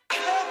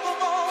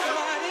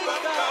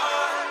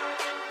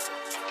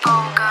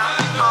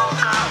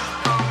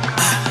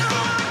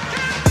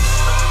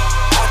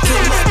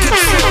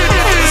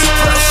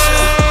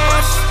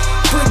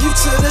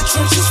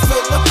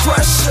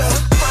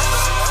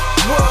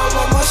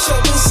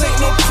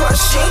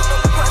pressure.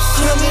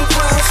 100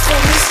 rounds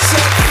from this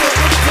tech for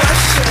the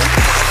pressure.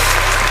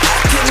 I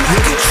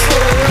cannot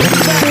control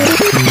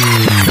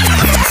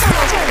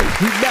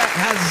We back,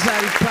 High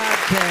Society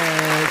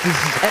Podcast. This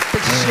is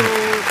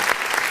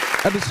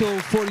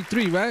episode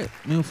 43, right?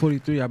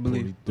 43, I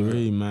believe.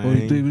 43, man.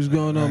 43, what's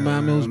going on,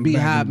 man? Let's be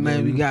hot,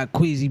 man. We got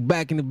Queasy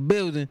back in the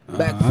building.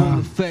 Back full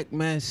effect,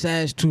 man.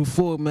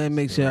 Sash24, man.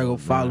 Make sure I go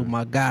follow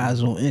my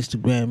guys on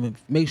Instagram. And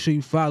make sure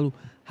you follow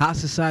High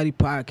Society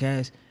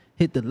Podcast.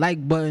 Hit the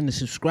like button, the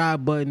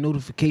subscribe button,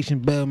 notification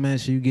bell, man,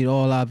 so you get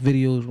all our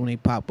videos when they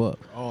pop up.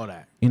 All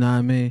that. You know what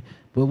I mean?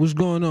 But what's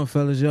going on,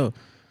 fellas? Yo,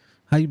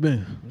 how you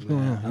been? What's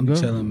going on? I'm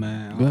chilling,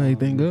 man. Good?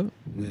 Everything good?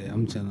 Yeah,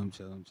 I'm chilling.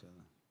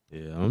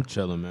 Yeah, I'm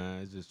chilling,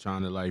 man. Just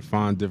trying to like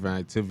find different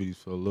activities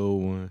for a little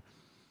one.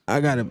 I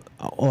got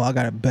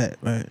a bet,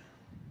 right?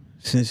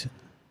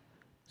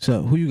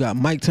 So who you got,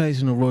 Mike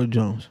Tyson or Roy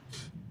Jones?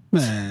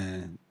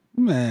 Man.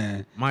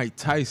 Mike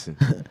Tyson.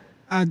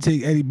 I'll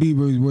take Eddie B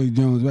versus Roy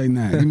Jones right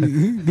now. Give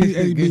me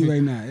Eddie B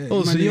right now. Yeah,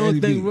 Oh, so you don't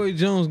Eddie think B. Roy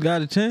Jones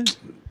got a chance?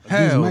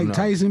 Hell Mike no.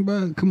 Tyson,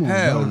 bro? Come on,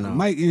 Hell bro. no.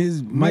 Mike and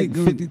his Mike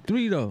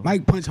 53 though.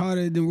 Mike punch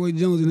harder than Roy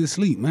Jones in his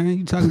sleep, man.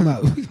 You talking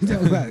about? He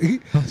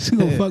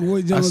gonna fuck Roy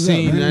I Jones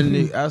seen up, that man.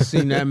 nigga. I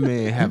seen that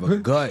man have a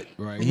gut.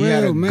 Right, he Real,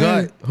 had a man.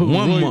 gut Who,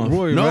 1 Roy- month.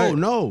 Roy, no, right?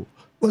 no.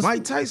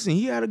 Mike Tyson,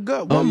 he had a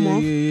gut Oh, 1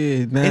 month. yeah.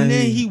 Nah, And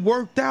then he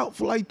worked out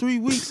for like 3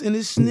 weeks, and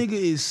this nigga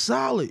is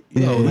solid.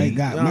 Yeah, Mike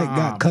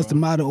got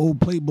custom out of old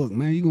playbook,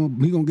 man. He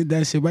gonna get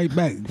that shit right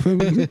back. You feel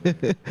me?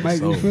 Mike,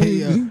 So, you feel me?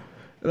 yeah.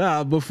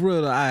 Nah, but for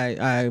real,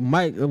 I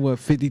Mike, what,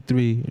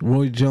 53?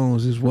 Roy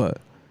Jones is what?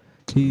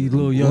 He's a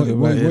little younger,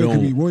 right?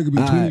 Roy could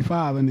be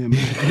 25 in there, man.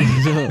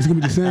 It's gonna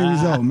be the same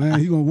result, man.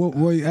 He gonna whoop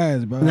Roy's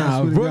ass, bro. Nah,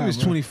 I if swear to Roy God, was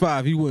bro.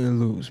 25, he wouldn't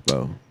lose,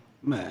 bro.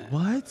 Man.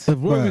 What? If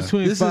Roy was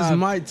 25, This is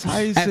Mike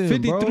Tyson, at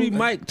 53, bro.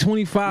 Mike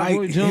 25,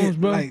 Roy Jones,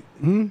 bro.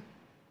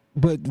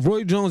 But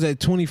Roy Jones at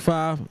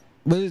 25,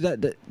 but is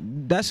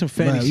that's some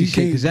fantasy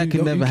shit because that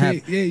can never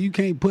happen. Yeah, you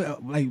can't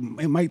put like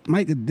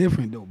Mike is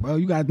different though, bro.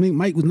 You gotta think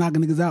Mike was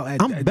knocking niggas out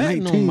at I'm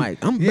betting 19. on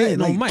Mike. I'm betting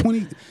like on Mike.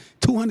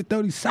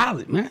 230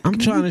 solid, man. I'm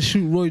trying to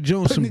shoot Roy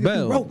Jones put some niggas through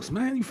bell. ropes,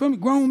 man. You feel me?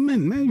 Grown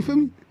men, man. You feel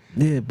me?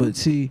 Yeah, but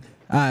see,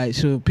 all right.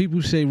 So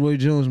people say Roy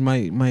Jones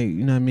might, you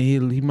know what I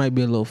mean? He might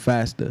be a little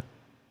faster.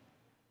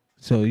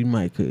 So he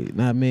might could, you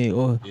know what I mean?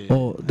 Or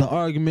the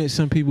argument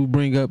some people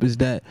bring up is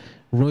that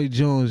Roy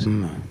Jones,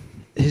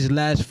 his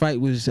last fight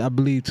was, I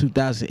believe,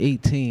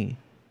 2018,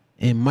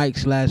 and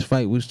Mike's last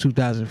fight was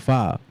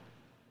 2005.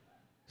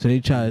 So they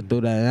try to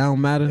throw that. That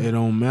don't matter. It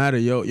don't matter,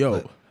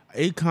 yo.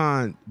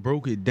 Akon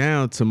broke it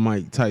down to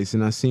Mike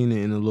Tyson. I seen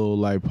it in a little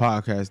like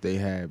podcast they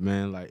had,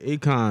 man. Like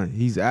Akon,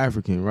 he's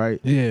African, right?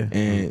 Yeah.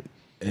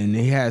 And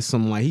they had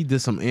some like he did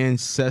some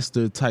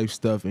ancestor type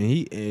stuff, and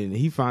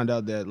he found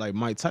out that like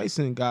Mike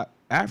Tyson got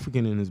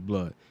African in his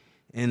blood.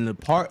 And the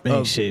part Man,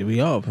 of shit,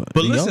 we all. But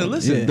we all-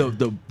 listen,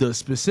 yeah. the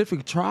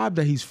specific tribe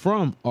that he's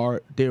from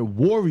they're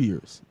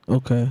warriors.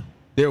 Okay.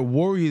 They're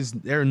warriors.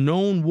 They're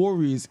known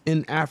warriors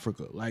in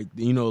Africa, like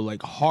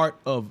like heart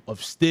of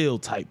steel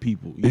type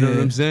people. You know what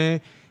I'm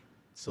saying?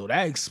 So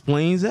that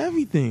explains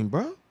everything,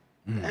 bro.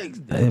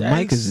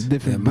 Mike is a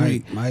different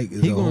breed. Mike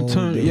is He a gonna whole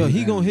turn. Yo, different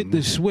he gonna hit animal.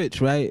 the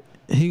switch, right?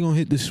 He gonna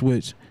hit the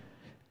switch.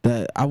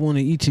 That I want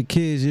to eat your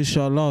kids.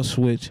 Inshallah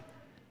switch,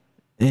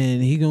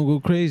 and he gonna go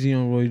crazy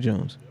on Roy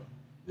Jones.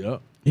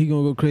 Yep. He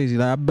gonna go crazy.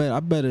 Like I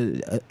bet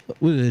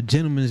what is a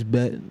gentleman's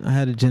bet? I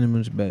had a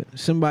gentleman's bet.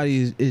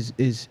 Somebody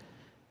is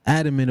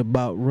adamant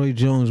about Roy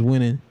Jones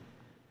winning,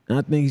 and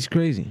I think he's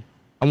crazy.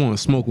 I want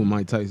to smoke with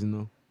Mike Tyson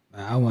though.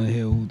 I want to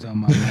hear who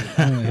talking about Mike.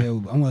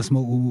 I want to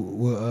smoke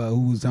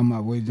who was talking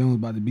about Roy Jones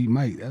about to beat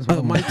Mike. That's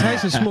what Mike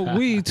Tyson smoked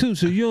weed too,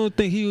 so you don't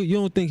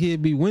think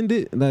he'd be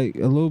winded like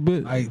a little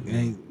bit?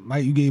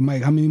 Mike, you gave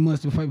Mike how many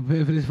months to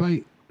prepare for this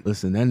fight?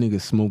 Listen, that nigga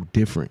smoke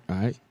different, all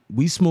right?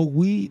 We smoke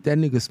weed, that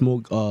nigga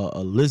smoke a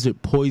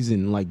lizard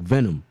poison like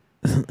venom.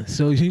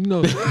 So you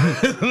know,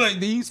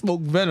 Like he smoke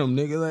venom,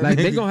 nigga. like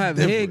they nigga gonna have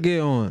different.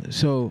 headgear on.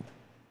 So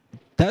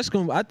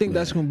I think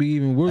that's gonna be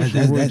even worse for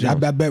Roy Jones.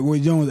 I bet Roy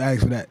Jones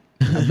asked for that.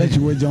 I bet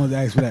you Roy Jones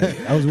asked for that.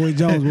 That was Roy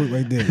Jones work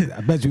right there.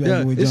 I bet you Yeah,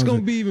 Roy Jones. it's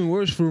gonna be even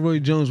worse for Roy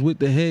Jones with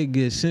the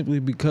headgear simply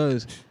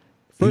because,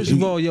 first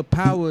of all, your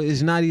power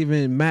is not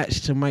even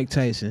matched to Mike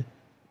Tyson,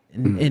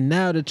 and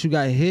now that you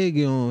got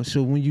headgear on,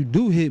 so when you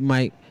do hit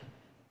Mike,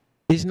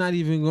 it's not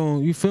even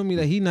going. You feel me?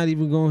 Like he not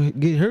even going to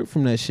get hurt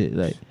from that shit.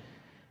 Like,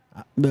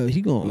 but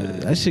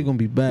that shit gonna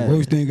be bad. The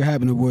worst thing that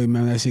happen to Roy,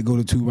 man, that shit go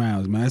to 2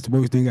 rounds, man. That's the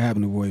worst thing that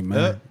happen to Roy, man.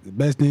 Yep. The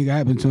best thing that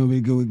happen to him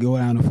is go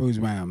down the first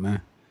round,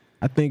 man.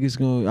 I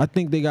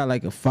think they got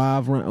like a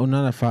 5 round, or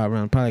not a 5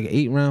 round, probably like an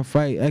 8 round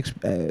fight.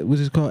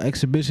 What's it called?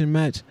 Exhibition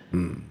match.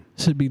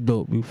 Should be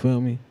dope. You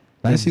feel me?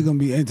 Like, That shit gonna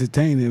be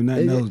entertaining if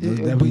nothing else. It's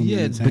definitely but gonna be yeah,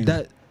 entertaining.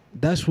 but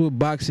that's what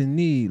boxing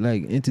need,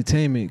 like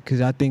entertainment, because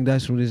I think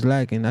that's what it's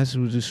lacking. That's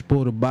what the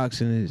sport of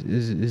boxing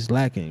is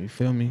lacking. You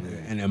feel me?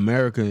 In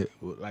America,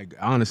 like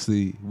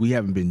honestly, we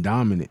haven't been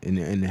dominant in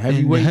the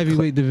heavyweight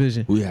heavyweight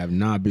division. We have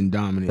not been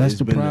dominant. That's It's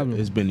the been problem.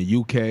 It's been the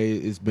UK.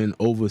 It's been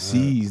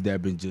overseas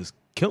that been just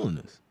killing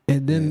us.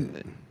 And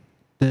then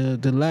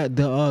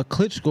the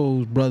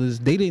Klitschko's brothers,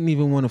 they didn't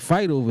even want to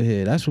fight over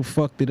here. That's what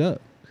fucked it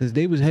up. Because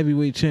they was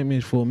heavyweight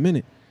champions for a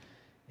minute.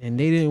 And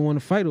they didn't want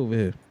to fight over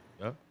here.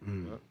 Yep.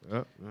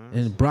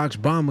 And Bronze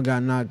Bomber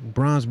got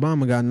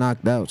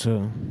knocked out,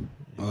 so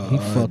he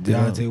fucked it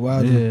up. Deontay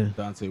Wilder. Yeah.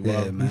 Dante Yeah,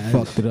 Wilder. man. He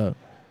fucked it up.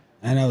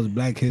 And that was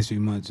Black History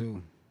Month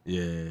too.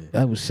 Yeah.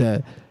 That was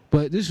sad.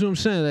 But this is what I'm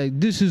saying. Like,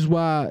 this is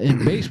why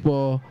in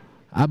baseball,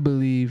 I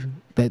believe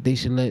that they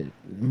should let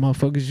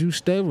motherfuckers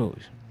use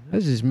steroids.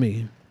 That's just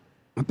me.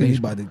 I think he's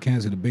about to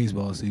cancel the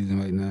baseball season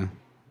right now.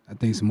 I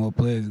think some more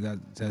players got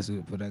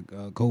tested for that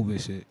COVID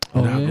shit.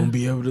 Oh, You're not yeah? gonna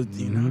be able to.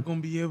 You're not gonna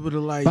be able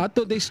to like. But I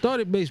thought they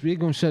started baseball. They're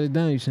gonna shut it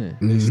down, you saying?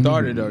 They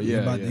started though. Yeah.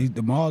 About yeah.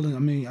 The Marlins. I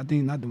mean, I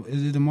think not the.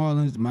 Is it the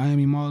Marlins? The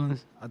Miami Marlins.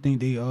 I think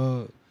they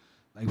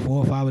like 4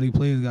 or 5 of their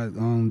players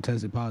got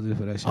tested positive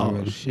for that shit Oh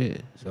already.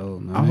 shit!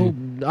 So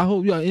I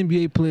hope y'all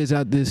NBA players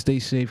out there stay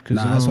safe. Cause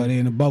Nah, that's why they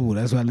in the bubble.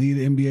 That's why leave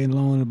the NBA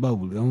alone in the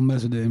bubble. Don't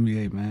mess with the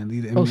NBA, man.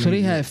 Leave the NBA. Oh, so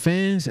they had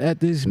fans at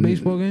this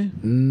baseball game?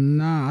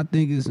 Nah, I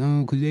think it's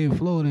cause they in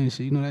Florida and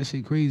shit. You know that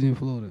shit crazy in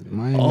Florida.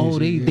 Miami Oh,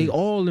 and shit, they yeah.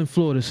 all in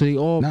Florida, so they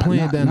all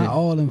playing down not there.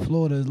 all in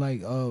Florida. It's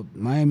like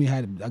Miami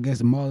had, I guess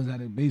the Marlins had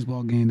a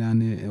baseball game down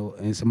there,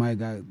 and somebody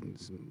got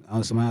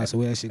somehow so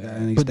that shit got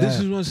in their But this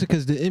staff. is what I'm saying,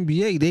 because the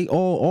NBA, they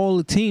all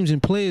the teams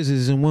and players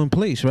is in one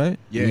place, right?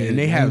 Yeah, and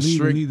they have leave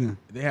them strict. either.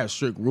 They have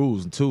strict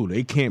rules too.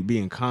 They can't be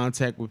in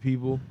contact with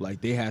people. Like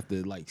they have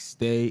to like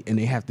stay, and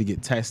they have to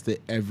get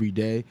tested every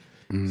day.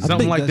 I Something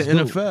think like the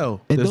that's dope.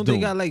 NFL. And that's don't they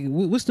doing. got like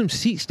what's them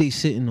seats they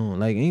sitting on?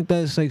 Like, ain't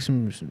that just like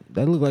some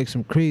that look like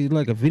some crazy,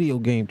 like a video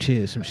game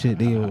chair, some shit?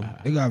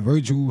 They got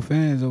virtual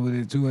fans over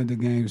there too at the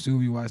games too.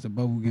 We watch the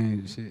bubble games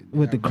and shit. They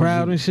with the got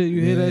crowd virtual- and shit.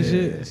 You hear that Yeah,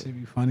 shit? That shit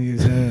be funny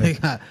as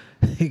hell.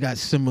 They got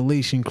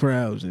simulation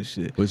crowds and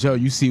shit. But yo,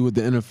 you see with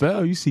the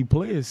NFL, you see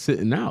players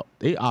sitting out.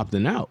 They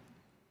opting out.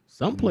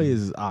 Some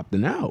players is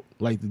opting out.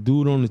 Like the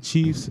dude on the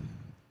Chiefs,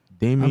 I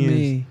Damian.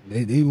 mean,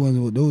 They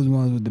ones, those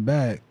ones with the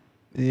bag.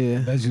 yeah.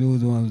 That's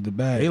those ones with the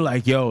bag. They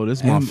like, yo,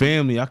 this my And-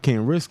 family. I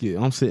can't risk it.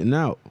 I'm sitting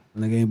out.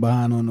 Nigga ain't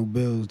behind on no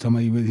bills. Talking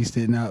about he really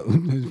sitting out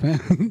with his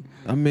family.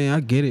 I mean, I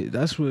get it.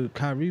 That's what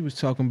Kyrie was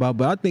talking about.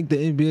 But I think the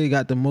NBA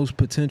got the most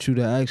potential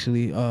to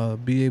actually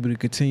be able to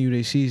continue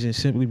their season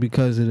simply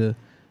because of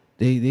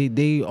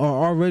they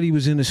are already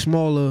was in a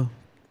smaller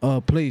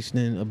place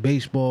than a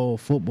baseball or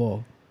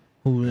football,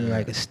 who in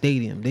like a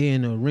stadium. They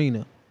in the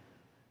arena,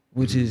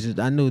 which is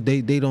I know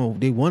they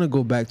want to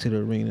go back to the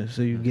arena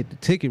so you get the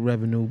ticket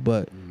revenue.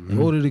 But in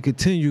order to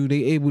continue,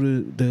 they able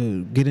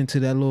to get into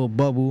that little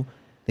bubble.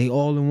 They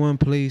all in one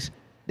place.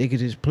 They could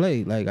just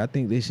play. Like, I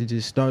think they should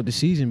just start the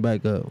season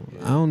back up.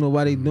 I don't know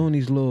why they doing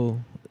these little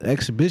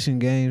exhibition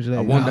games.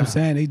 Like, Nah, I'm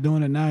saying they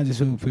doing it now just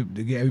to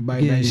get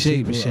everybody Get back in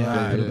shape for and shit.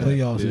 the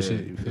playoffs and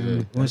shit. You feel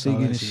me? Once That's they all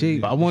get that in shit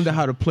shape. But I wonder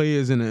how the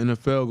players in the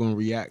NFL gonna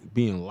react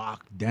being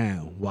locked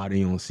down while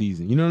they on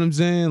season. You know what I'm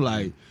saying?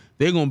 Like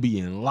they're gonna be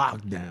in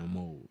lockdown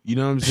mode. You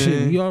know what I'm shit,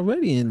 saying? we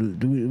already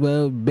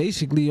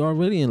basically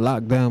already in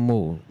lockdown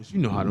mode. But you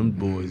know how them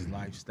boys'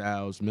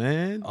 lifestyles,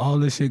 man. All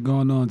this shit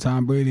going on.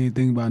 Tom Brady ain't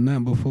thinking about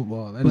nothing but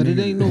football. That But it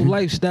nigga- ain't no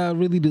lifestyle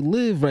really to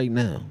live right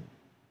now.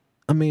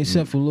 I mean,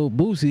 except for Lil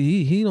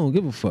Boosie, he don't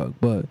give a fuck.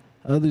 But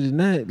other than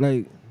that,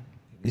 like,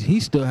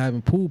 he's still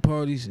having pool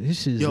parties.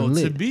 His shit's Yo,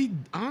 lit. to be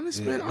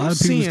honest, man, a lot I'm of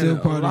people seeing still a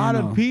partying lot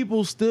of now.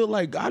 people still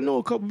like. I know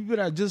a couple people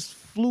that just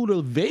flew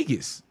to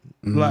Vegas.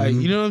 Like,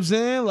 you know what I'm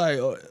saying? Like,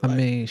 I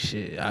mean,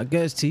 shit. I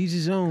guess to each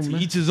his own, to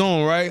man. each his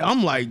own, right?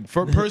 I'm like,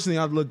 for personally,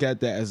 I look at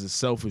that as a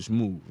selfish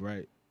move,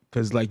 right?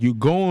 Because like you're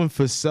going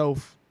for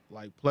self,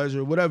 like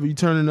pleasure, whatever. You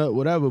turning up,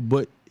 whatever.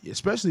 But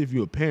especially if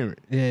you're a parent,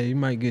 Yeah, you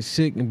might get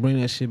sick and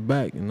bring that shit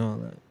back and all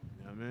that.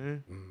 you know what I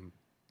mean?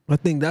 I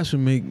think that's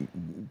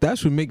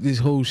what make this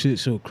whole shit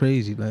so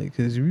crazy. Like,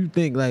 cause if you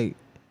think like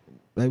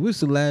what's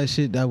the last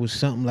shit that was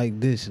something like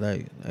this?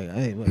 Like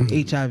hey, what,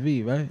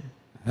 HIV, right?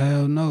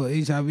 Hell no.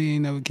 HIV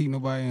ain't never keep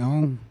nobody at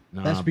home.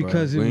 Nah, That's bro,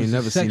 because we it ain't was a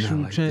never seen sexual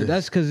nothing like trans. this.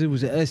 That's because it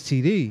was an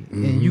STD,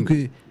 and you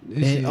could.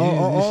 This shit And is- all, this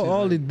all, shit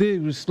all like- it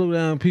did was slow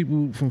down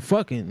people from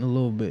fucking a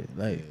little bit.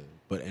 Like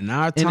But in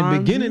our in time, the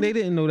beginning, they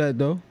didn't know that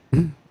though.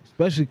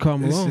 Especially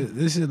Carmelo.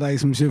 This shit like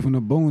some shit from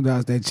the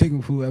Boondocks, that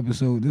chicken food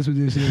episode. This what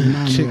this shit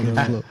reminds me Chicken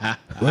of. flow.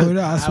 Word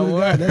up, I swear to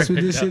God, that's what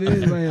this shit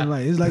is, man.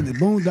 Like it's like the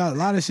Boondocks. A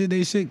lot of shit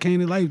they shit came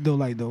to life though.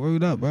 Like though,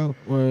 word up, bro.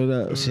 Word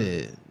up,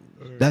 shit.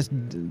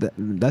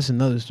 That's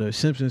another story.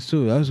 Simpsons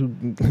too. That's what,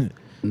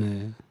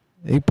 Man.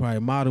 they probably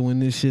modeling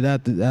this shit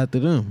after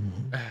them.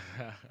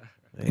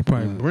 They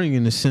probably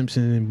bringing the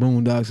Simpsons and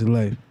Boondocks to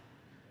life.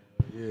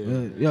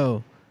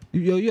 Yo,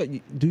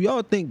 do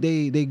y'all think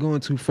they going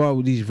too far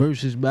with these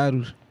versus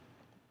battles?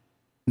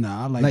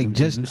 Nah, I like Like them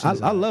just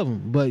shits. I love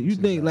them, but you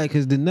think like,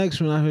 cause the next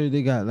one I heard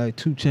they got like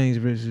 2 Chainz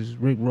versus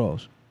Rick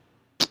Ross.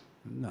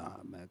 Nah,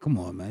 man, come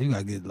on, man. You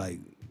gotta get like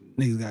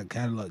niggas got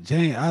catalog.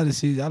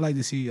 I like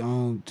to see 2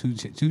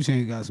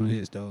 Chainz got some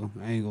hits though.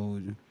 I ain't gonna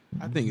with you.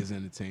 I think it's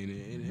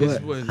entertaining.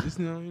 But- It's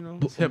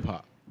it's hip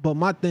hop. But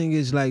my thing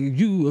is like if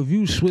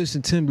you Swizz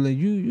and Timberland,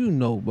 you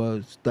know,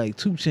 but like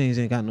 2 Chainz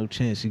ain't got no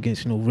chance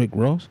against no Rick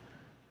Ross.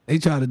 They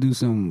try to do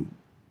some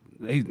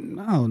I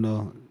don't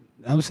know.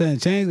 I'm saying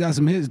Chainz got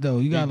some hits though.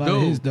 You got a lot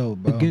of hits though,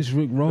 bro. Against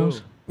Rick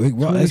Ross. Rick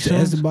Ross.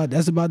 20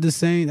 That's about the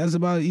same. That's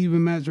about an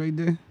even match right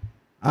there.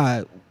 All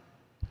right,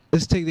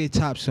 let's take their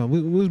top song.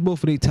 What's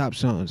both of their top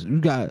songs?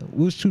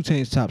 What's 2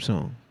 Chainz's top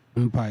song?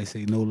 I'm gonna probably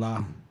say No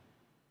Lie.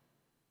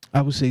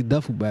 I would say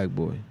Duffel Bag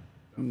Boy.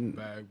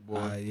 Bag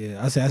boy.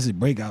 Yeah, I say that's his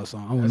breakout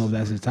song. I don't know if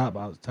that's his top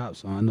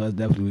song. I know that's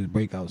definitely his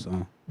breakout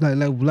song.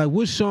 Like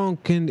what song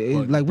can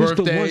like what's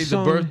birthday, the one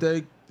song? The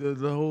birthday,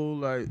 the whole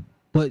like.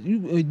 But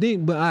you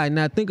think, but all right,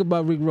 now think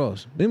about Rick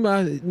Ross.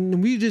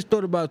 We just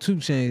thought about 2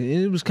 Chainz,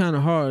 and it was kind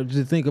of hard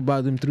to think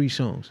about them 3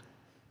 songs.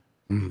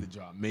 He could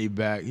drop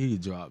Maybach. He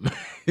could drop.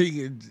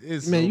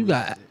 It's Man, so you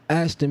got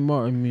Aston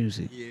Martin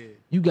music. Yeah.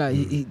 You got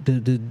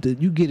the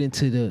you get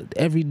into the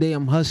everyday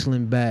I'm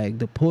hustling bag,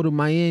 the Port of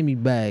Miami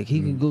bag. He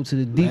can go to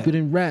the deeper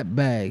than rap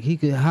bag. He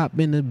could hop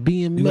in the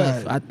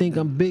BMF. I think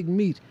I'm Big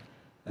Meat.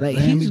 Like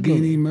he's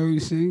gonna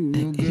murder.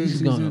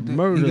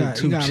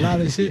 He got a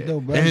lot of shit though,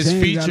 bro. And his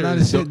Got a lot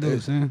of features, shit though,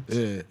 son.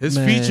 yeah, his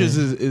Man. features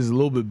is a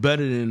little bit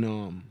better than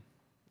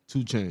 2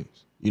 Chainz.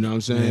 You know what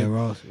I'm saying? Yeah,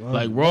 Ross.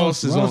 Like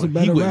Ross is on. a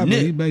better He with rapper.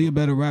 Nick. He a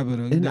better rapper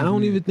though. And I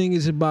don't even think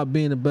it's about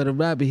being a better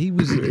rapper. It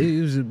was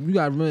you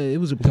got to remember it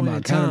was a It's point in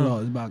about time. catalog.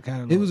 It's about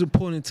catalog. It was a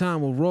point in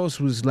time where Ross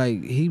was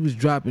like he was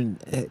dropping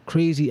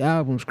crazy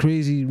albums,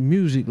 crazy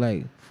music.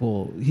 Like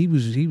he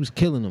was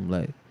killing them.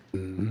 Like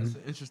That's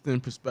an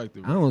interesting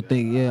perspective. I don't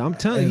think. Yeah, I'm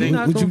telling you.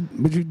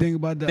 What you think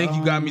about that? I think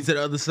you got me to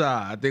the other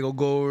side. I think I'll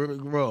go with Rick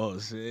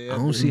Ross. Yeah, I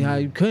don't see how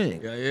you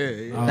couldn't.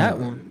 Yeah. That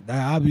one.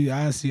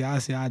 I see. I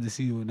had to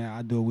see you with that.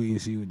 I do a wait and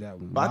see with that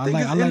one. But I think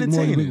it's like more Rick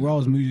entertaining.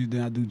 Ross music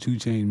than I do 2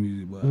 Chainz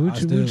music. But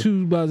What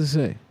you about to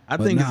say? I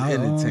But think nah, it's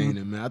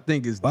entertaining, man. I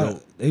think it's But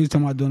dope. they was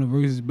talking about doing a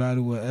versus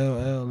battle with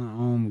LL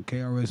and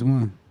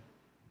KRS-One.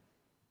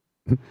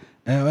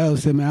 LL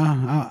said,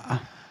 man,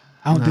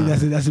 I don't think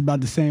that's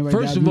about the same right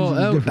First now. of all,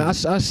 Music is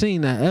different. I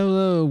seen that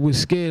LL was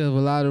scared of a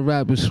lot of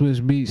rappers. Swiss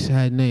Beats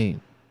had name.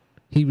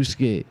 He was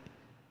scared.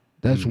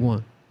 That's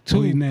one.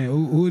 Who his 2.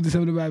 name? Who is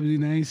some of the rappers he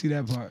named? I ain't see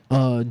that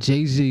part.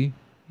 Jay-Z.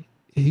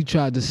 He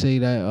tried to say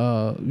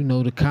that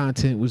the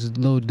content was a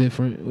little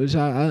different, which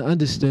I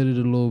understood it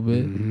a little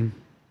bit. Mm-hmm.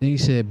 Then he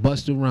said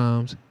Busta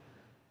Rhymes,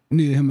 You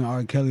need him and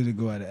R. Kelly to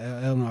go at it.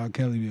 LL and R.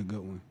 Kelly be a good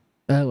one.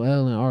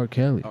 LL and R.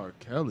 Kelly. R.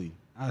 Kelly.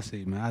 I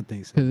say, man, I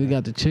think so. Because they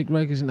got the chick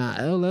records. Nah,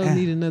 LL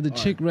need another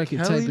chick record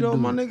Kelly type though, of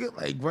my dude. nigga.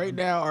 Like right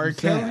now, R. I'm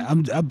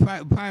Kelly.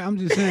 saying, I'm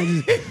just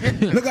saying,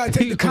 look how I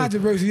take the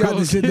controversy out of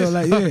this shit though.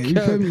 Like, yeah, you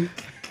feel me?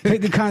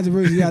 Take the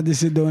controversy out of this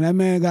shit though. And that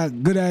man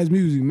got good ass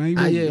music, man.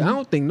 I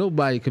don't think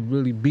nobody could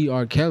really beat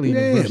R. Kelly in a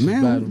Yeah, versus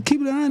man. battle.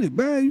 Keep it 100,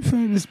 bro. You feel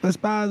me?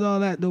 Despise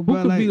all that though, Who bro.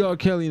 could Like, beat R.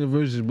 Kelly in a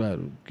versus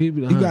battle? Keep it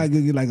you 100. gotta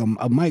get like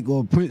a Mike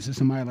or a Prince or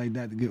somebody like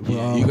that to get for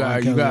Yeah, you R.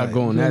 got Kelly, like,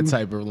 go in you feel that me?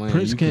 type of lane.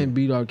 Prince You can't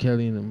beat R.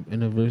 Kelly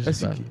in a versus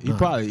Yes, battle. he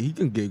Nah. he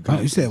can get.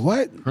 You said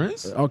what?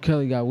 Prince? R.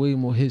 Kelly got way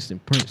more hits than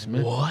Prince,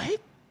 man. What?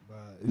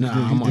 Nah,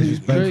 I'm on you.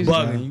 crazy,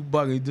 Bugging. You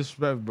bugging. You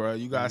disrespect, bro.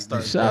 You gotta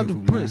start. Shout out to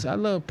Thankful, Prince. I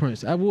love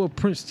Prince. I wore a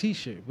Prince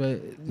T-shirt,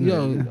 but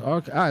yo,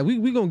 all right,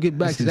 we gonna get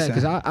back That's to that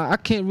because insane. I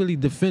can't really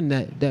defend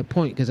that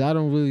point because I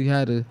don't really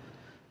have to.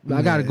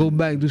 I gotta go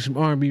back and do some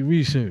R&B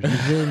research. You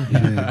feel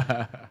me?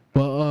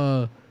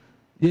 But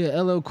yeah,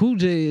 LL Cool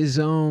J is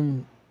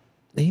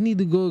he need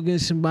to go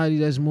against somebody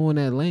that's more in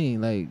that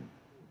lane. Like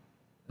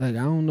I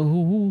don't know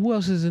who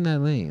else is in that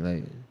lane.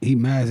 Like He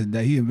mastered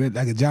that. He invented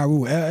like a Ja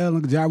Rule. LL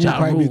and Ja Rule Ja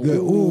probably be Rule.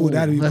 good. Ooh,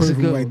 that'd be That's a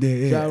perfect good right one. there.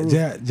 Ja Yeah,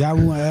 Rule. Ja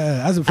Rule.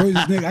 That's the first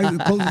nigga.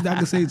 The closest I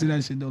can say to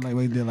that shit though. Like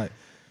right there, like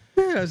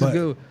yeah, that's a But-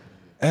 good.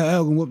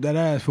 LL can whoop that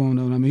ass for him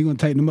though. I mean, he gonna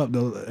tighten him up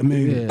though. I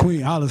mean, Yeah.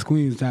 Queen, Hollis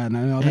Queen's time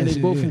now. All And that they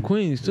shit, both yeah. from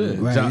Queens too.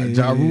 Right.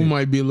 Ja Rule yeah.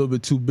 might be a little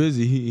bit too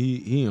busy.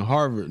 He in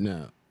Harvard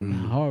now.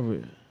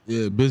 Harvard.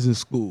 Yeah, business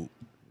school.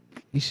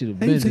 He should have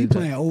Hey, been. you say he did that.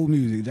 playing old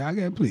music, Ja. I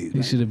got please.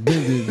 He should have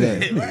been did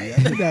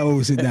that. Put that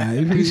old shit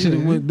down. He should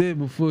have went there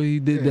before he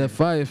did that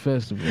fire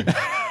festival.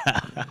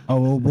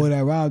 Oh, old boy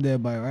that robbed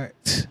everybody,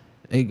 right?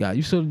 Hey, God,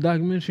 you saw the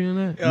documentary on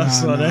that? I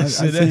saw that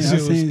shit. That shit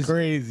was He's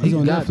crazy.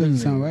 on got Netflix them or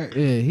something, niggas. right?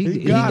 Yeah,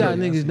 he got got him.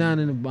 niggas down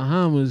in the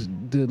Bahamas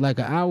like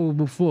an hour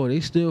before. They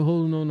still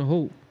holding on to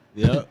hope.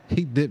 Yep.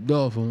 He dipped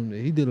off on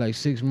him. He did like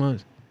 6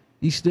 months.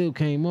 He still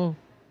came off.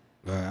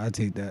 All right, I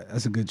take that.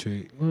 That's a good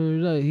trade.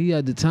 Like, he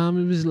had the time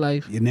of his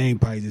life. Your name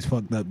probably just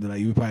fucked up. Like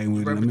you probably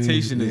would.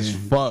 Reputation is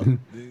fucked.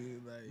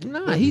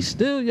 Nah, he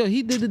still,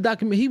 he did the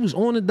document. He was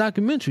on the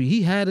documentary.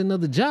 He had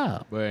another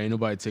job. But ain't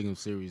nobody taking him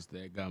serious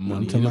that got I'm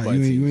money. talking about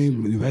Ain't you nobody ain't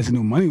taking him investing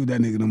no money with that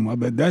nigga no more. I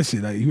bet that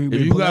shit like you ain't If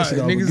really you pull that got shit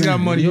off niggas again. got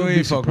money, you You'll be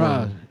ain't fucking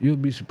surprised. around. You'll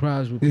be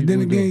surprised what Then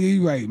people again, do. yeah,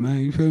 you right, man.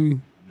 You feel me?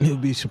 You'll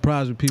be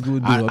surprised what people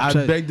would do. I'm I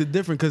telling- beg to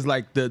differ because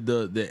like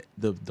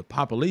the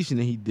population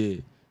that he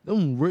did,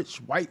 them rich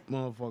white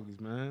motherfuckers,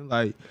 man.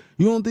 Like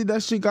you don't think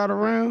that shit got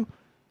around?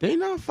 They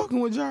not fucking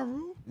with Ja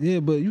Rule. Yeah,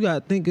 but you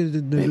gotta think of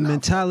the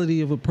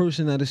mentality of a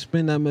person that'll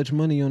spend that much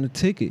money on a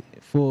ticket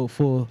for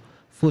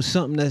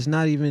something that's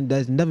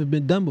never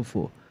been done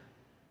before.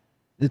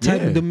 The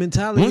type Yeah. of the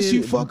mentality. Once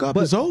you fuck up,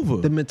 but it's over.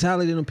 The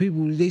mentality of the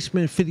people, they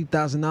spend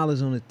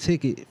 $50,000 on a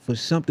ticket for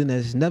something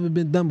that's never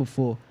been done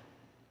before,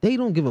 They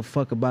don't give a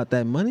fuck about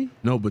that money.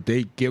 No, but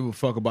they give a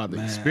fuck about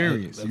the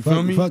experience. You fuck,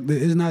 feel me?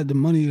 It's not the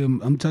money.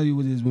 I'm telling you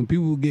what it is. When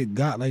people get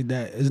got like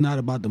that, it's not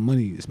about the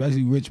money,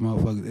 especially rich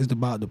motherfuckers. It's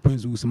about the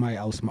principle somebody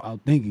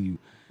out-thinking you.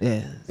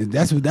 Yeah. And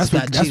that's what gonna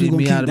keep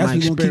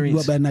you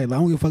up at night. Like, I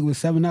don't give a fuck with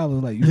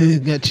 $7. Like, you feel me?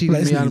 Got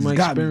cheated me out of my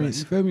experience.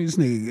 You feel me? This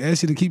nigga, that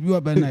shit'll keep you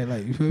up at night.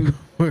 Like, you feel me?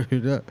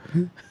 Word up.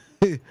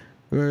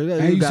 Word up.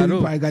 And you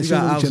probably got shit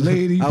with your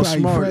lady. You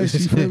probably fresh.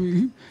 You feel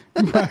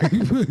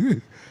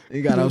me?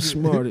 You got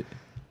outsmarted.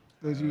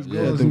 Thought you was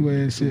going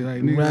somewhere and shit.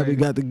 Like, nigga, Rabbit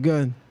got the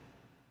gun.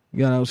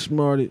 Got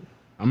outsmarted.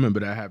 I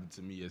remember that happened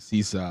to me at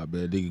Seaside,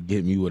 man. They could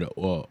get me with a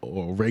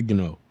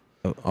oregano.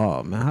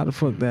 Oh man, how the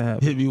fuck that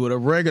happened? Hit me with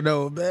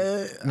oregano,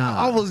 man.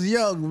 Nah. I was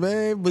young,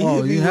 man.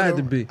 But You had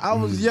to be. I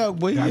was young,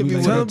 but he hit me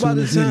with Tell a about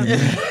the time.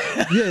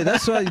 Yeah,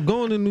 that's why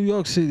going to New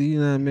York City. You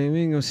know what I mean?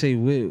 We ain't gonna say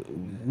where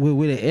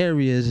the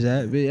area is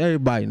at. But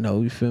everybody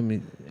know. You feel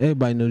me?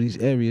 Everybody know these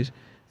areas.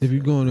 If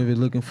you're going over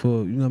looking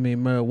for, you know what I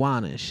mean,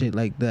 marijuana and shit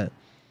like that,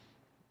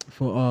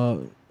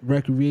 for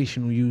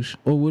recreational use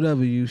or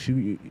whatever use you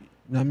know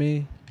what I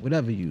mean,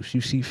 whatever use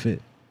you see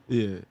fit.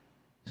 Yeah.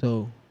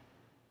 So,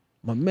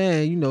 my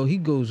man, you know, he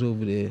goes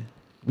over there.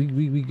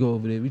 We go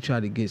over there. We try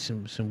to get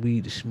some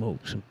weed to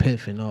smoke, some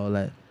piff and all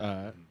that. All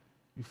right.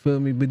 You feel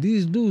me? But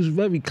these dudes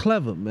very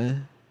clever,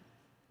 man.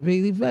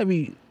 Really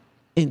very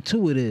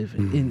intuitive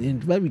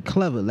and very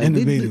clever. Like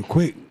innovative,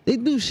 quick. They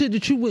do shit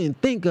that you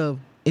wouldn't think of,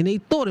 and they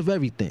thought of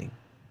everything.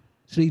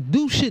 So they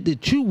do shit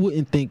that you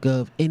wouldn't think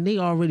of, and they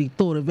already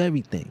thought of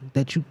everything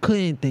that you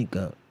couldn't think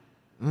of.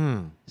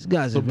 These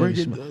guys are very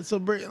smart.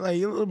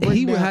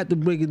 He would have to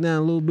break it down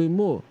a little bit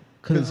more.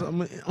 Cause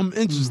I'm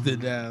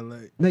interested now,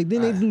 like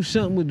then they do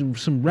something with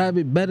some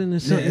rabbit bedding or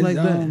something like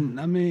that.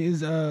 I mean,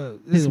 it's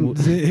hit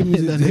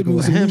me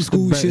with some new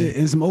school shit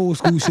and some old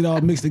school shit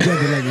all mixed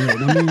together like that.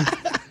 I mean,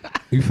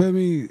 you feel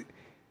me?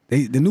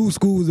 The new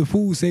school is a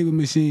food saving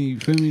machine. You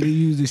feel me? They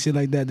use this shit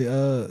like that.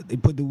 They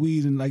put the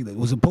weed in like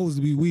was supposed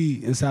to be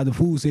weed inside the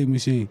food saving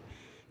machine,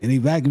 and they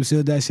vacuum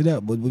sealed that shit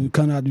up. But when we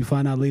come out, we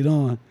find out later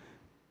on.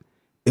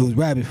 It was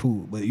rabbit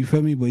food, but you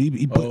feel me? But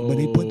they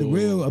put a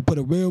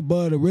real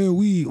bud, a real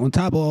weed on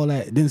top of all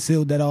that, then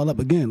sealed that all up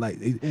again. Like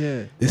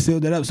they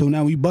sealed that up. So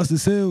now when you bust the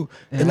seal,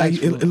 it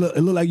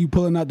look like you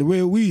pulling out the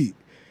real weed.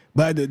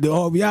 But the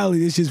all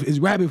reality, it's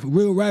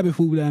real rabbit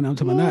food. And I'm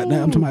talking about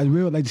I'm talking about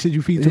real, like the shit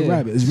you feed to a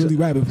rabbit. It's really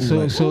rabbit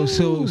food.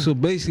 So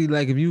basically,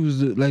 like if you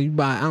was like you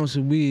buy an ounce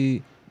of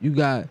weed, you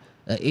got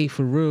an eighth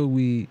for real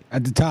weed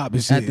at the top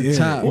and shit. At the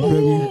top,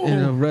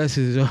 and the rest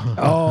is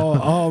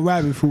all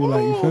rabbit food.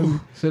 Like you feel me?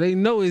 So they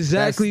know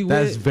exactly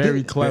that's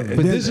very clever.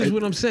 But this is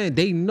what I'm saying.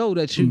 They know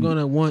that you're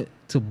gonna want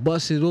to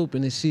bust it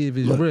open and see if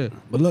it's real.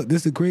 But look, this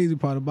is the crazy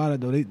part about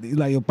it though. They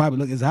like your poppy,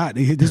 look, it's hot.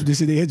 They hit this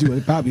shit they hit you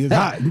with. Poppy, it's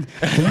hot. So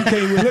you can't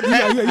even look.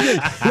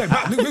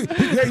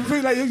 You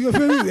feel like you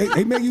feel me?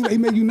 They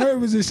make you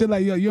nervous and shit.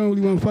 Like yo, you don't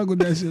really want to fuck with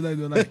that shit. Like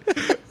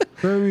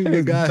feel me?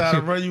 They trying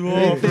to run you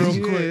off real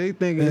quick. They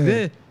thinking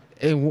then.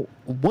 And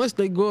once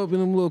they go up in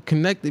them little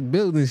connected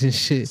buildings and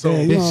shit, it's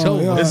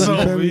over. It's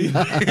over. You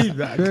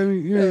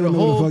ain't know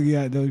the fuck you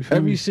at though.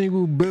 Every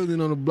single building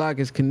on the block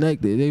is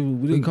connected.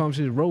 They call them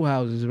shit row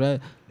houses,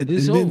 right?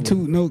 It's and over. Then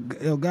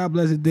too, God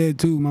bless his dead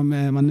too, my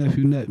man, my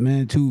nephew Nut,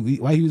 man, too.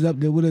 While he was up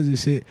there with us and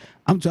shit,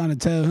 I'm trying to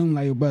tell him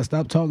like, bro,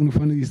 stop talking in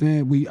front of these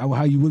saying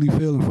how you really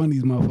feel in front of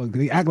these motherfuckers.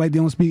 They act like they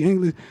don't speak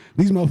English.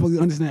 These motherfuckers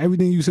understand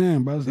everything you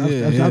saying, bro. Stop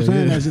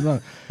saying that shit.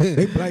 Like,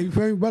 they like, you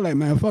feel me, bro? Like,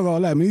 man, fuck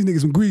all that, man. These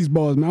niggas some grease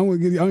balls, man. I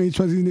ain't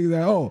trust these niggas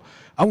at all.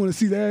 I want to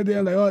see that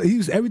there. Like,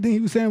 everything he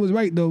was saying was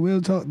right though.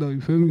 Real talk though. You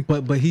feel me?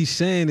 But he's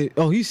saying it.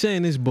 Oh, he's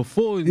saying this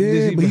before.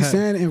 Yeah, but he's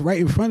saying it right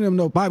in front of him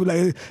though.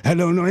 Probably like,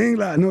 hello, no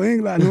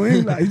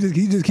English.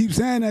 He just keeps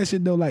saying that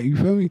shit though. Like, you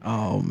feel me?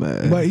 Oh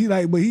man. But he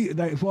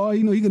for all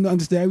you know, he can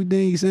understand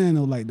everything he's saying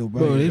though. Like though,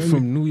 bro. They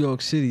from New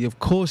York City. Of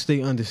course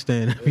they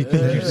understand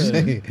everything you're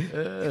saying.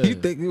 You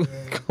think?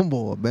 Come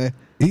on, man.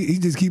 He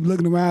just keep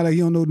looking around like he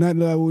don't know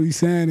nothing about what he's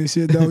saying and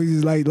shit though.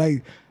 He's just like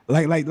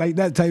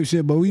that type of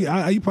shit. But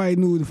he probably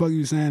knew what the fuck he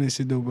was saying and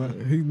shit though, bro.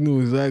 He knew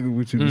exactly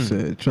what you were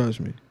saying. Trust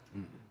me.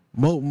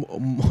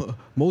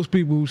 Most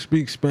people who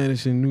speak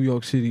Spanish in New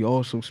York City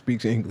also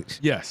speaks English.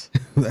 Yes.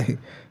 Like,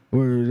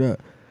 word up.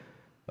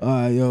 All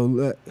right,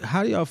 yo.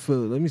 How do y'all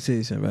feel? Let me say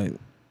this, right?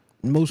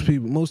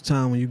 Most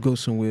time when you go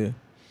somewhere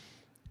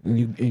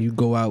and you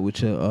go out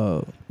with your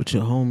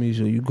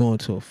homies or you go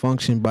into a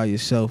function by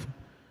yourself,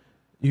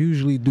 you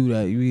usually do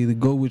that. You either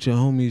go with your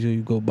homies or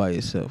you go by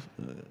yourself.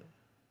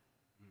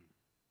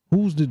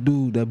 Who's the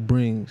dude that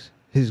brings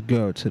his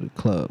girl to the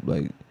club?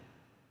 Like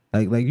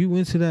you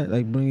into that?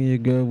 Like bringing your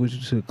girl with you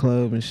to the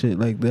club and shit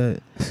like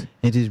that,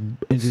 and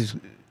just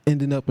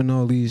ending up in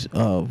all these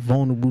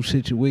vulnerable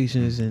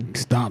situations and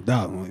stomped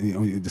out.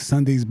 The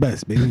Sunday's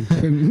best, baby.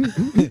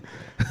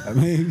 I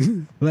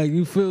mean, like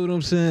you feel what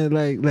I'm saying?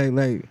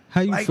 Like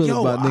how you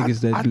feel about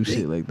niggas that do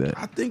shit like that?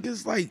 I think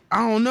it's like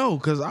I don't know,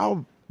 cause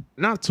I'll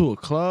not to a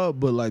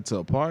club, but like to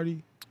a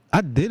party.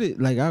 I did it.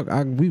 Like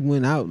we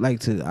went out like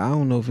to. I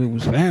don't know if it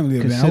was family,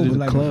 man. I considered was a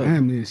like club.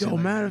 family and shit. Yo,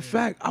 like matter of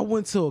fact, I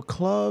went to a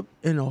club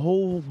in a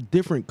whole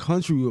different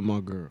country with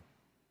my girl.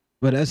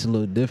 But that's a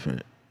little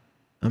different.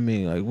 I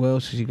mean, like, where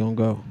else is she gonna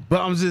go?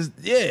 But I'm just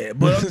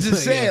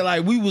saying,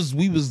 like we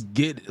was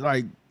get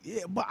like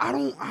but I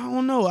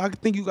don't know. I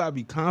think you gotta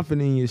be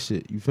confident in your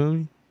shit. You feel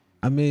me?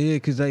 I mean, yeah,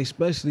 cause like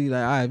especially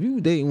like, all right, if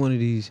you dating one of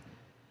these,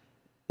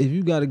 if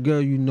you got a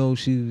girl, you know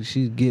she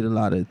get a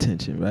lot of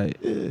attention, right?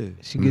 Yeah.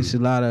 She gets a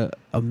lot of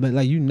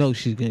like, you know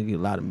she's gonna get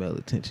a lot of male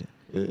attention.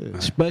 Yeah.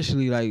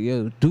 Especially like,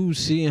 yo, dudes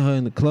seeing her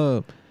in the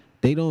club,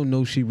 they don't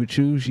know she with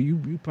you.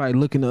 You probably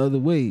looking the other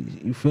way.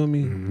 You feel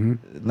me?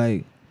 Mm-hmm.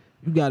 Like,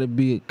 you gotta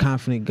be a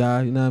confident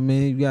guy. You know what I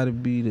mean? You gotta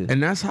be the.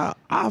 And that's how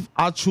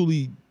I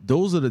truly.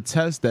 Those are the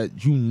tests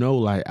that you know,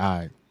 like,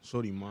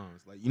 shorty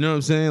moms, like, you know what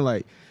I'm saying?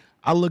 Like,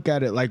 I look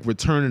at it like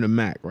Return of the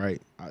Mac,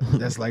 right?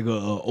 That's like a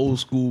old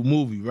school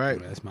movie, right?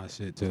 That's my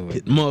shit too.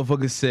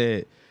 Motherfucker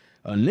said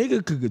a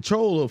nigga could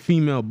control a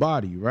female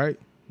body, right?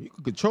 You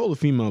could control a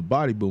female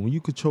body, but when you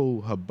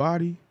control her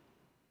body,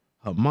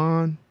 her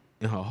mind,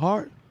 and her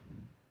heart,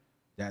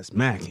 that's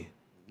macking.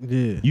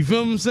 Yeah. You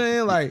feel what I'm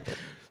saying? Like,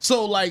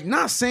 so like,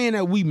 not saying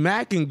that we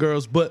macking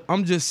girls, but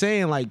I'm just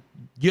saying like,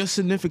 your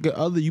significant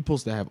other, you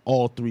supposed to have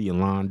all three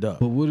lined up.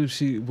 But what if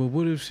she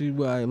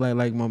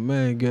like my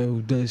man girl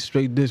who does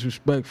straight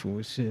disrespectful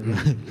and shit?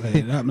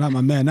 Like, not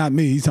my man, not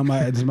me. He's talking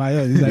about somebody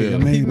else. He's like, Yeah. I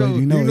mean, you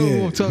know yeah.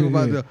 what I'm talking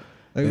about Yeah.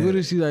 though. Like, what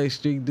if she like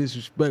straight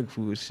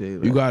disrespectful and shit?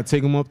 Like, You gotta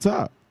take them up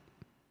top.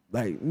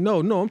 like no,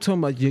 I'm talking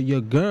about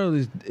your girl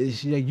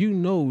is like, you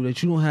know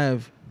that you don't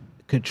have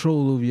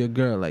control over your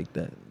girl like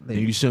that. Like,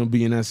 And you shouldn't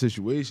be in that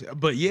situation.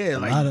 But yeah,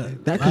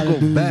 like that could go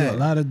dudes, bad. A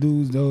lot of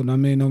dudes though, I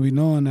mean, don't be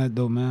knowing that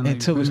though, man. Like,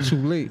 until it's too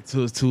late.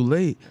 until it's too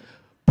late.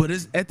 But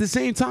it's at the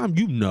same time,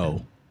 you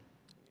know.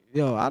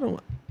 Yo, I don't.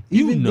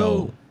 You Even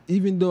know.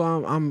 though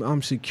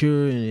I'm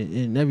secure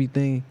and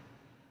everything,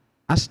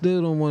 I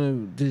still don't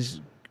want to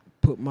just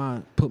put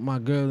my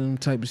girl in them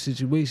type of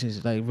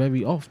situations like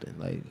very often.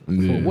 Like,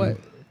 Yeah. for what?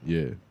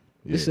 Yeah.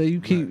 Just say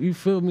you keep. You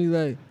feel me?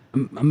 Like, I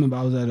remember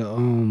I was at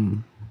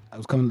I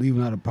was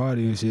leaving out a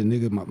party and shit.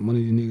 Nigga, one of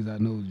these niggas I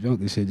know was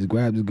drunk and shit. Just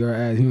grabbed this girl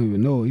ass. He don't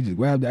even know. He just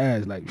grabbed the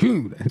ass like,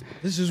 phew.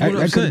 this is That, what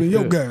I'm that could have saying. been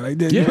your girl right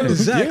there. Yeah, You know?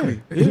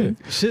 exactly. Yeah.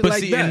 Shit But like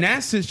see, that. in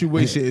that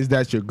situation, is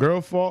that your girl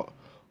fault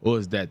or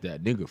is that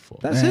nigga fault?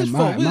 That's Man, his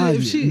fault. mind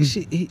If you.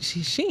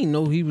 she ain't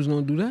know he was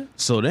gonna do that.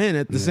 So then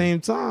at the same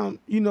time,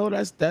 you know,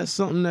 that's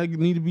something that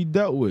need to be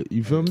dealt with.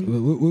 You feel me?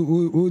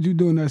 What would you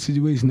do in that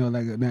situation though?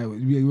 Like that?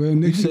 You a real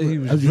nigga? You said he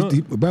was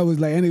drunk. Bro was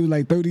like, and he was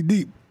like 30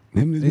 deep.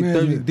 Him and his They man.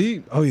 30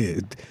 deep. Oh yeah.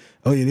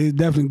 There's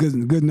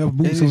definitely good enough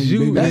boots And on it's you.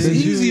 you. Baby. That's It's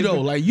easy you.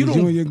 though. Like you It's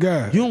you and don't your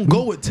guy. you don't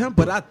go with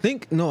temper. But I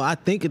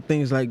think of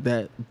things like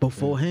that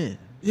beforehand.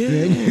 yeah.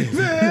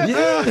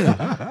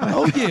 Yeah.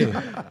 Oh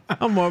yeah.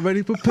 I'm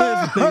already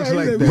prepared for things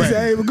like We that.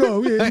 say, hey, we go.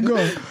 We ain't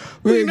going.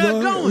 We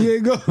not going. We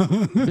ain't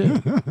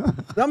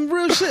going. I'm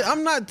real shit.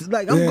 I'm not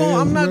like Yeah,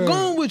 I'm not real.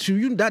 going with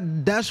you.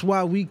 That's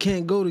why we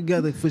can't go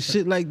together for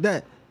shit like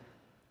that.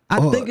 I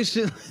Oh, think it's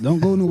shit.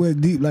 Don't go nowhere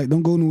deep. Like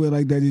don't go nowhere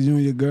like that. Just you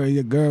and your girl.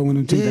 Your girl when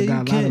them chicks Yeah, that you got a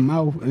lot of can't.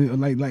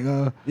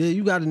 mouth. Yeah,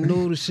 you got to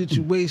know the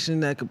situation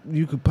that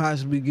you could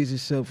possibly get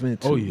yourself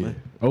into. Oh, yeah.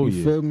 Man. Oh, you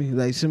yeah. feel me?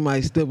 Like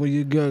somebody step on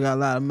your girl got a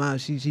lot of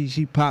mouth.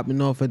 She popping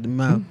off at the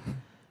mouth.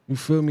 You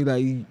feel me?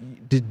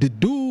 Like the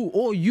dude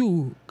or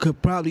you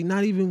could probably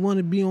not even want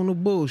to be on the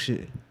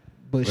bullshit,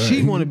 but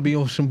she want to be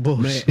on some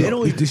bullshit.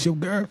 This your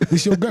girl.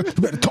 This your girl. You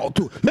better talk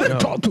to her. You better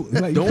talk to her.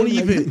 Like, you Don't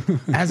feel me?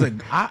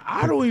 even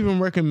I don't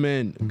even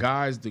recommend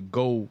guys to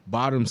go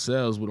by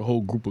themselves with a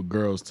whole group of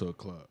girls to a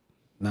club.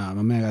 Nah,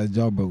 my man got his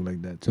jaw broke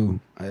like that too.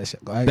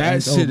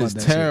 That shit is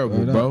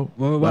terrible, bro.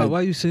 Well, Like,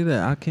 why you say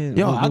that? I can't.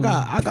 yo, I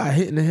got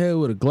hit in the head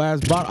with a glass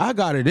bottle. I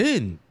got it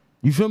in.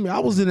 You feel me? I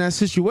was in that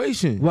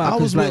situation. Why? I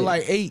 'Cause, was with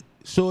like- like 8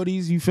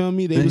 shorties. You feel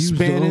me? They And were you was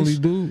the Spanish. only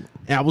dude.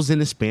 And I was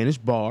in a Spanish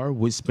bar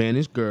with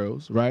Spanish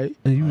girls, right?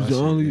 And you was the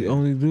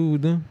only dude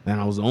with them. And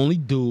I was the only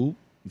dude.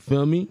 You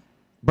feel me?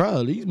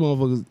 Bro, these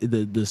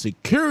motherfuckers, the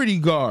security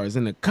guards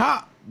and the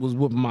cop was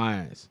whooping my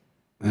ass.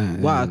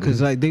 Why?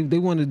 Because like they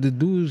wanted the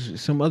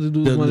dudes. Some other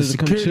dudes The wanted to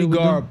come security chill with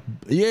guard, them.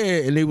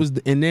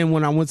 yeah, and then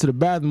when I went to the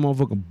bathroom,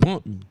 motherfucker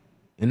bumped me.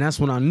 And that's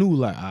when I knew,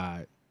 like, all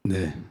right.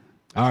 Yeah.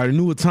 I already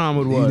knew what time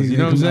it was. You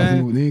know what I'm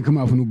saying? They ain't come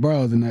out from no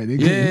bars tonight. They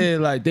Yeah,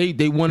 like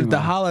they wanted to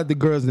holler at the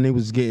girls and they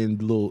was getting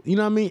a little, you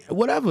know what I mean?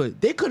 Whatever.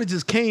 They could have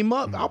just came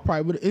up. I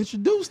probably would have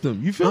introduced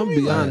them. You feel I'm me?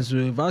 gonna be Like, honest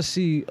with you. If I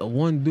see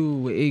one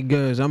dude with 8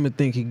 girls, I'm gonna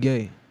think he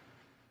gay.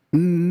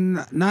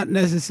 Not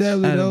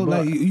necessarily At a though.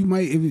 bar. Like you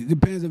might. It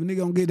depends if a nigga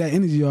don't get that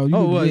energy off.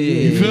 Oh well,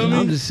 yeah. You feel me?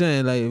 I'm just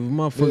saying, like, if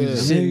motherfuckers Yeah,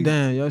 sitting man.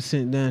 down, y'all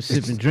sitting down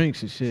sipping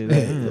drinks and shit. Yeah,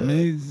 Like,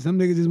 man, some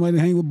niggas just might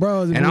hang with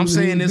bras. and I'm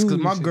saying this because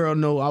dudes my and shit. girl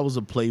know I was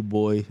a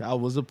playboy.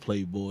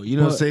 You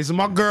know what I'm saying? So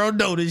my girl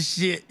know this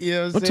shit. You know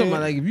what I'm I'm talking saying?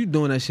 about like if you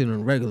doing that shit on a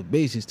regular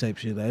basis type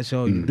shit, like that's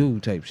all you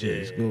do type shit.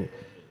 It's cool.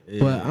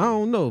 But I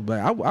don't know, but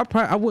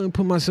I wouldn't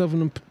put myself in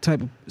them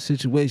type of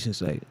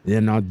situations. Like yeah,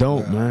 no,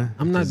 don't, man.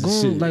 I'm not 'Cause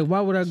going. shit- Like why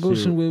would I go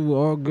shit- somewhere with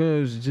all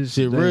girls? Just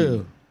Shit like,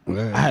 real.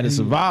 I had to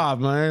survive,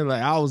 man.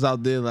 Like I was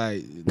out there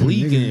like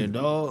leaking,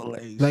 dog.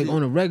 Like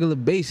on a regular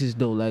basis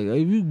though. Like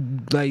if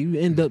you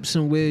end up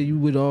somewhere you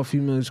with all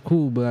females,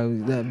 cool, but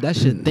like,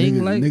 that's your thing.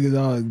 Niggas, like niggas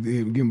all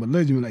getting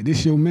belligerent. Like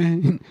this your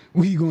man.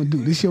 What he gonna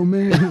do? This your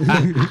man.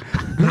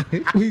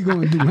 What he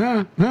gonna do?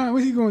 Huh?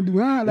 What he gonna do?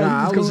 Huh? Like,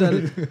 nah, I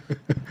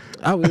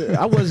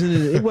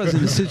wasn't. It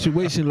wasn't a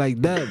situation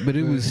like that, but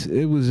it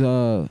was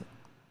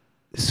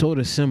sort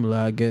of similar,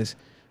 I guess.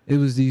 It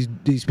was these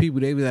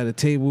people. They was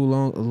at a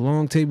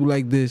long table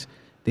like this.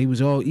 They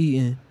was all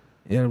eating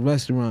at a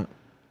restaurant.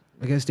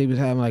 I guess they was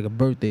having like a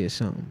birthday or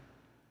something.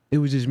 It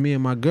was just me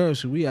and my girl,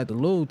 so we at the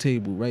little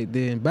table right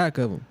there in back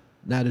of them.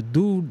 Now the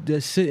dude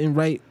that's sitting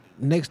right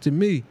next to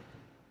me,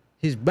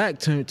 his back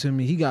turned to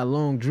me. He got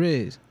long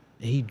dreads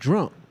and he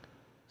drunk,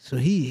 so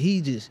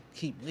he just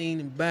keep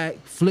leaning back,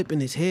 flipping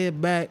his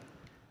head back.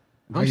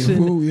 I'm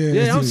sitting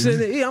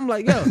there. I'm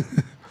like,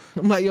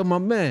 yo, my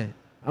man.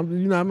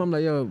 I'm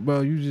like, yo, bro,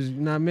 you just,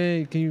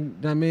 man, can you,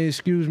 man,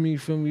 excuse me,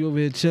 feel me, over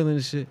here chilling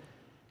and shit.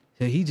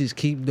 So he just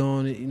keep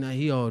doing it,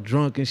 he all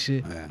drunk and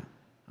shit. Yeah.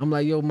 I'm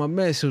like, yo, my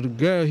man, so the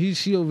girl,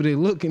 she over there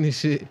looking and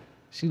shit.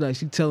 She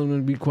telling him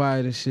to be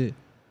quiet and shit.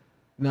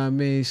 You know what I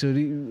mean? So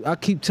I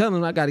keep telling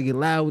him I gotta get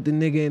loud with the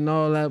nigga and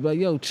all that. But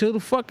yo, chill the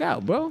fuck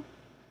out, bro.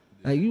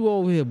 Like, you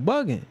over here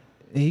bugging.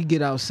 And he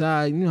get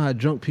outside, you know how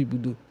drunk people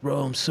do. Bro,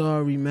 I'm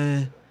sorry,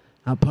 man.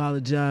 I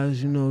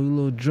apologize, you a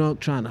little drunk,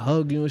 trying to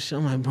hug you and shit.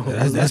 I'm like, bro,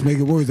 that's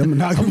making it worse. I'm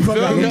gonna knock you fuck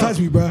out. Don't touch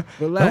me, bro.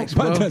 Relax,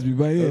 don't bro. touch me,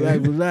 bro. Yeah.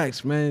 Like,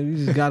 relax, man.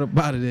 You just got up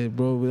out of there,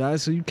 bro.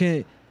 So you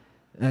can't,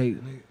 like.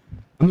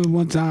 I remember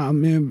one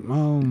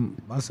time,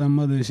 my son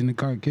mother is in the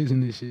car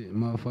kissing and shit.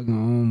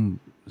 Motherfucking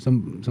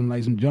some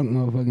drunk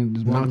motherfucking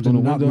just knocked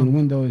on the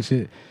window and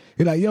shit.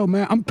 He like, yo,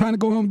 man, I'm trying to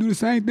go home and do the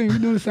same thing. You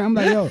doing the same? I'm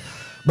like, yo.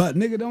 But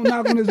nigga, don't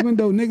knock on this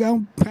window,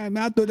 nigga.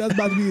 I thought that was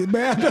about to be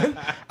man.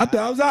 I thought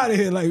I was out of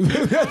here. Like,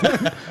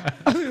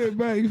 I said,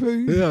 bro, you feel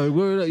me? Yeah,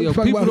 word up. Yo,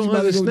 people don't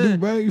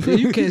understand.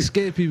 You can't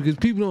scare people because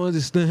people don't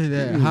understand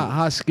that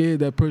how scared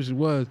that person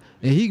was,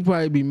 and he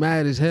probably be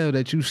mad as hell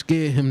that you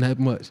scared him that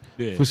much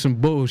for some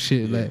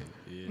bullshit. Like,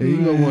 and he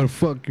gonna want to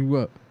fuck you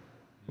up.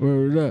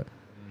 Word up.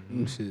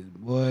 Shit,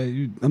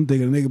 boy, I'm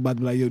thinking a nigga about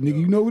to be like, yo,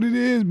 nigga, you know what it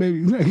is,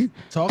 baby. Like,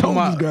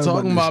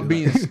 talking about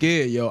being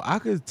scared, yo, I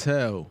could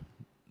tell.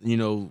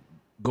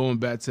 Going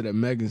back to the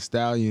Megan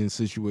Stallion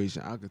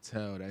situation, I could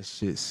tell that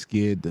shit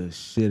scared the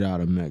shit out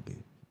of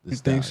Megan. You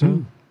think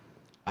so?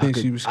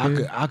 She was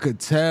scared? I could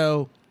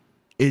tell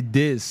it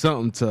did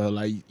something to her.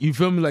 Like, you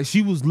feel me? Like,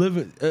 she was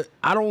living.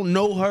 I don't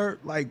know her,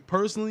 like,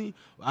 personally.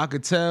 I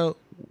could tell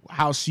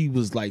how she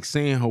was, like,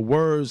 saying her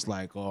words.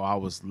 Like, oh, I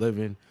was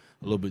living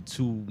a little bit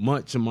too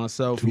much of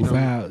myself. Too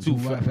fast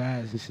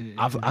and shit.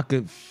 I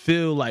could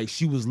feel like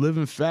she was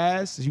living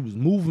fast. She was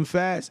moving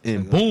fast.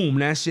 And boom,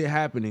 that shit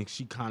happening.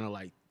 She kind of,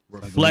 like,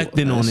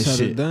 reflecting on this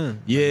shit.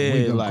 Done.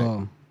 Yeah,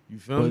 like, you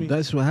feel me? But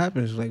that's what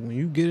happens. Like, when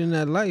you get in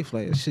that life,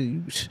 like,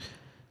 shit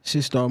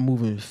start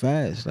moving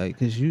fast. Like,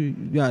 because you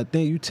gotta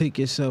think, you take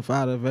yourself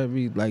out of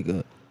every, like,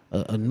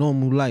 a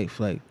normal life.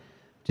 Like,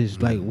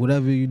 just, like,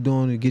 whatever you're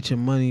doing to get your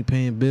money,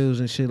 paying bills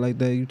and shit like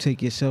that, you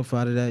take yourself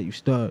out of that.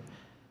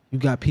 You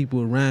got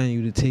people around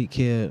you to take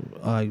care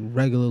of like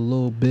regular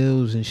little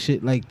bills and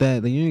shit like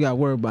that. Like, you ain't got to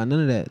worry about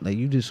none of that. Like,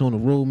 you just on the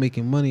road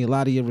making money. A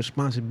lot of your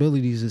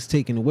responsibilities is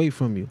taken away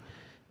from you,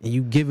 and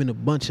you giving a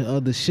bunch of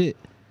other shit.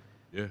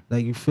 Yeah.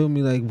 Like, you feel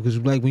me? Like, because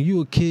like when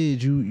you a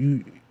kid,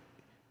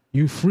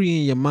 you free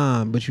in your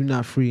mind, but you're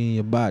not free in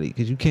your body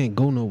because you can't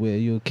go nowhere.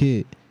 You're a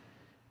kid,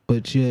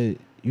 but you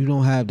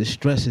don't have the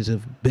stresses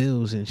of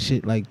bills and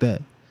shit like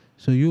that.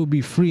 So you'll be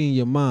free in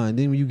your mind.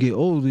 Then when you get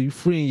older, you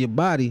free in your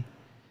body.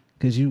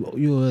 Because you're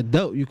an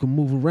adult, you can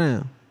move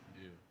around.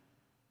 Yeah.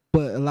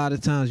 But a lot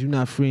of times you're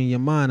not freeing your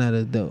mind as an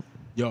adult.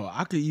 Yo,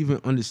 I could even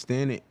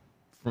understand it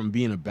from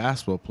being a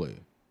basketball player.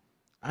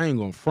 I ain't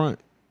gonna front.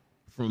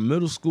 From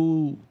middle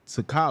school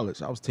to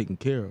college, I was taken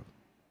care of.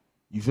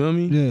 You feel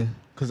me? Yeah.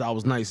 Because I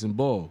was nice and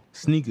bald.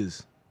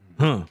 Sneakers,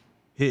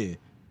 here.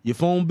 Your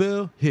phone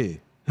bill, here,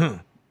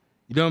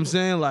 You know what I'm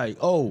saying? Like,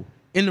 oh,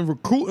 in the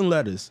recruiting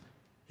letters,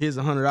 here's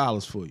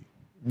 $100 for you.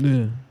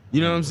 Yeah.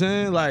 You know what I'm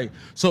saying? Like,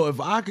 so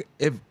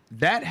if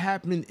that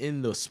happened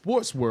in the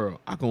sports world,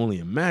 I can only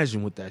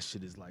imagine what that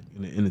shit is like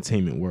in the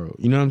entertainment world.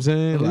 You know what I'm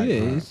saying? Like,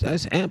 yeah,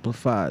 that's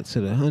amplified to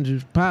the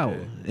 100th power.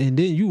 Yeah. And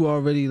then you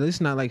already, it's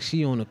not like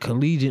she on a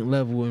collegiate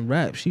level in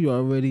rap. She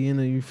already in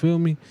a, you feel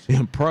me? She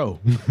in pro.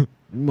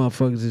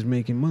 Motherfuckers is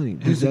making money.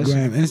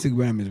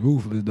 Instagram is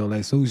ruthless though.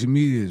 Like, social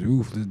media is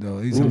ruthless though.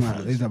 They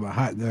talking about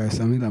hot girl or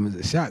something. They talking about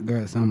a shot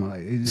girl or something.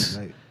 Like, it's just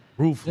like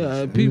ruthless.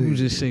 Yeah, people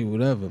just say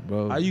whatever,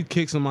 bro. How you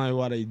kick somebody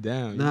while they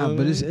down? Nah,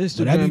 but it's Instagram.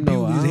 But every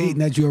people just hating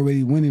that you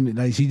already winning.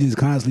 Like, she just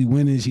constantly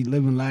winning. She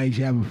living life.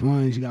 She having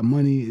fun. She got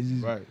money. It's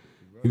just, right.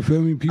 You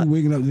feel me? People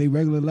waking up to their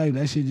regular life.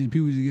 That shit just,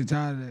 people just get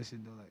tired of that shit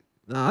though. Like,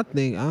 nah,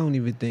 I don't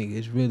even think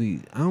it's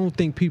really. I don't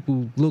think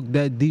people look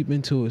that deep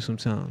into it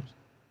sometimes.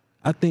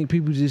 I think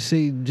people just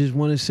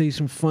want to say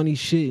some funny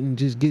shit and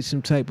just get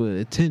some type of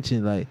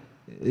attention. Like,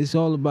 it's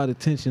all about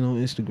attention on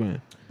Instagram.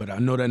 But I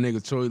know that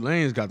nigga Tory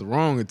Lanez got the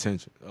wrong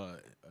attention.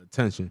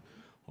 detention,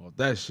 all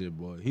that shit,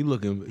 boy. He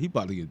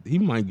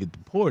might get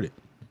deported.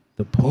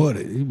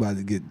 Deported. He about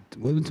to get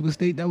what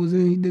state that was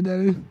in? He did that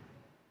in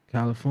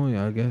California,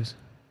 I guess.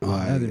 Oh,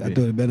 I thought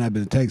it better not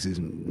been Texas.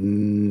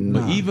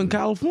 But even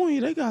California,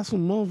 they got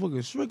some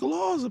motherfucking strict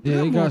laws up there.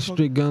 Yeah, they got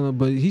strict gun laws,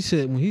 but when he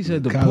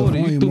said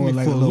deported, he threw me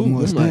like for a a little loop.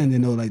 more I'm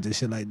standing though, like the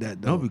shit like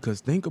that though. No,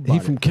 because think about He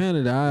it. from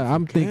Canada.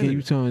 I'm thinking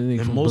you telling nigga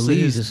And from most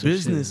Belize of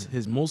his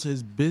business, most of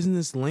his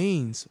business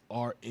lanes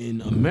are in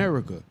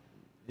America.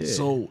 Yeah.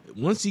 So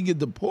once he get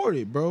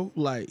deported, bro,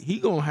 like he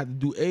gonna have to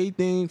do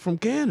everything from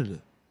Canada.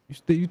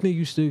 You think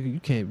you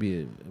can't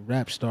be a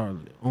rap star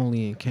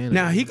only in Canada?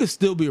 Now he could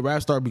still be a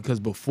rap star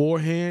because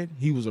beforehand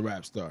he was a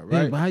rap star,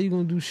 right? Yeah, but how you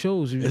gonna do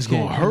shows? If It's you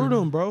gonna can't hurt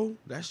him, bro.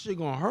 That shit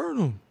gonna hurt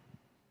him.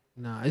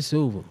 Nah, it's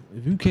over.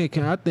 If you can't,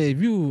 I think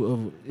if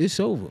you, it's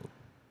over.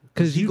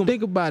 Because you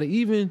think about it,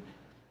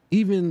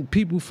 even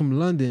people from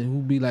London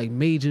who be like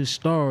major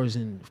stars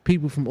and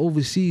people from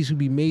overseas who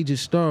be major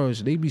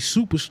stars, they be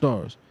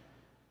superstars,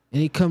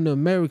 and they come to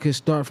America and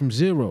start from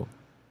zero.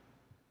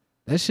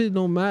 That shit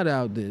don't matter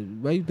out there.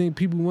 Why you think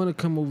people want to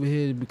come over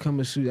here to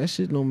become a suit? That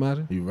shit don't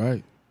matter. You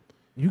right.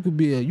 You could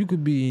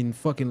be in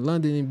fucking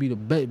London and be the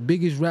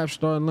biggest rap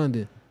star in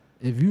London.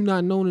 If you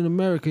not known in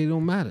America, it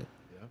don't matter.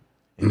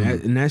 Yeah.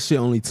 And that shit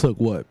only took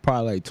what?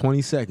 Probably like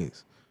 20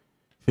 seconds,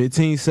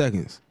 15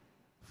 seconds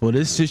for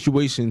this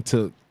situation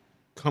to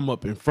come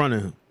up in front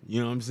of him.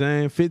 You know what I'm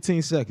saying?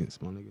 15 seconds,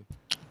 my nigga.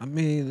 I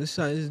mean,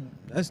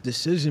 that's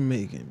decision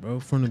making, bro,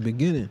 from the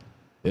beginning.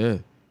 Yeah.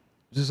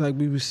 Just like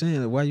we were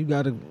saying, like, why you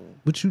gotta,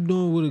 what you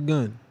doing with a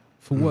gun?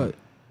 For what?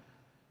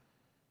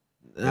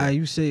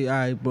 You say, all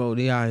right, bro,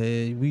 they out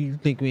here. We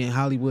think we in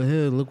Hollywood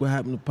Hill. Look what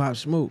happened to Pop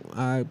Smoke.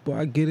 All right, bro,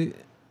 I get it.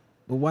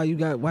 But why you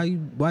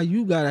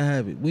gotta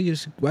have it?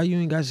 Why you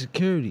ain't got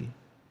security?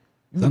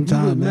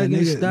 Sometimes, man,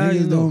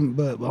 niggas don't.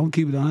 But I'm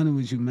keeping it 100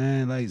 with you,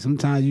 man. Like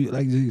sometimes you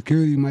like the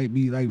security might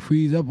be like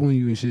freeze up on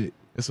you and shit.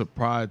 It's a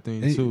pride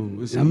thing too.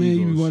 It's I mean,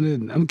 you want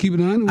to. I'm keeping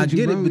it 100 with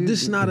you. I get bro. it, but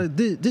this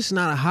is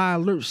not a high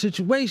alert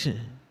situation.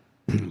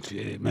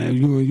 Shit, man,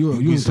 you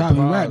on top of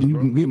rap, and you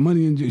can get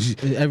money and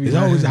just. It's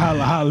always a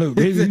high look,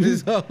 baby.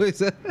 It's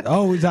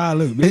always high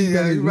look, baby.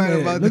 Yeah, you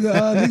right about look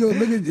at,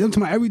 look at. I'm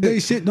talking about everyday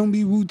shit. Don't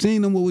be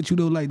routine no more with you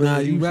though. Like nah,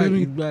 that. you feel right, me?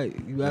 you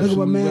right. You Look at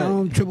my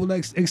man, right. Triple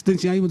X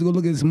extension. I went to go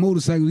look at some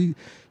motorcycles.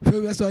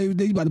 Feel me? That's all every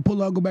day. You about to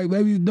pull out, go back.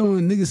 Whatever you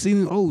doing, niggas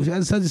seen it. Oh,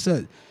 that's such and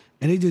such,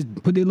 and they just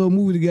put their little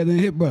movie together and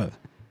hit, bro.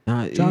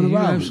 Nah, Trying to you're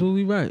rob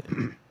absolutely right.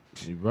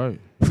 You right.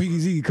 Freaky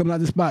Z coming out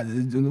the spot.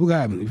 What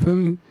happened? You feel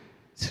me?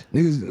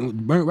 Niggas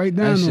burnt right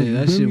down.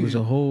 That shit was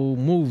a whole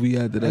movie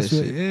after that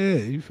shit. Yeah,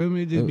 you feel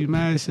me? Just be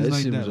mad shit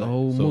like shit that. was a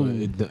whole So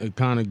movie. it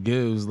kind of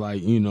gives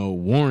like, you know,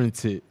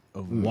 warranted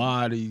of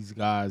why these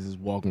guys is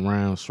walking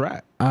around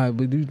strapped. All right,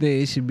 but do you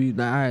think it should be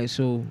like, all right,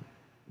 so,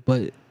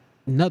 but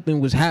nothing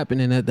was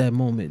happening at that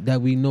moment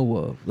that we know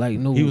of. Like,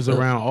 no, He was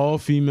around all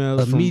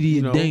females.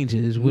 Immediate danger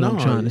is what I'm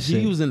trying to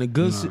say. He was in a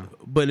good,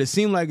 but it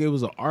seemed like it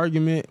was an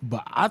argument.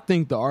 But I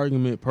think the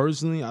argument,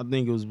 personally, I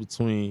think it was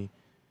between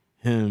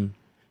him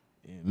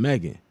and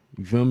Megan.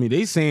 You feel me?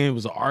 They saying it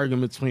was an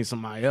argument between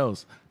somebody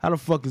else. How the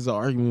fuck is an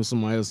argument with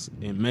somebody else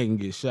and Megan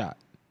get shot?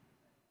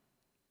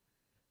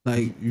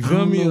 Like, you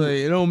feel me? Like,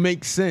 it don't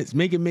make sense.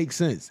 Make it make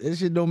sense. That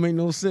shit don't make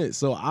no sense.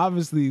 So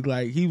obviously,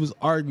 like, he was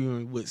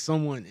arguing with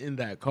someone in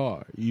that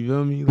car. You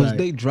feel me? Was like,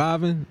 they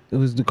driving?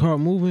 Was the car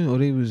moving, or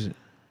they was?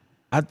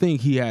 I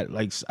think he had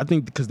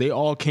because they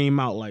all came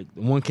out, like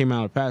one came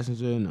out the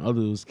passenger and the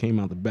others came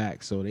out the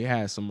back. So they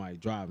had somebody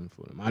driving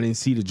for them. I didn't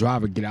see the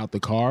driver get out the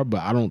car,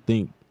 but I don't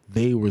think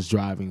they was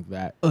driving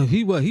that.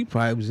 He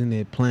probably was in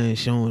there playing,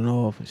 showing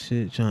off and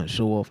shit, trying to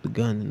show off the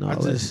gun and all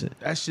that shit.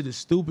 That shit is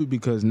stupid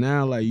because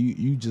now like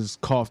you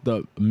just coughed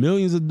up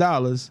millions of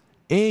dollars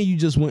and you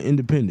just went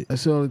independent.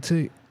 That's all it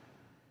take.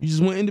 You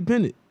just went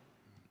independent.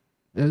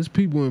 There's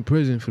people in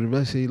prison for the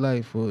rest of their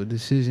life for a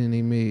decision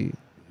they made.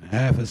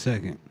 Half a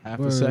second,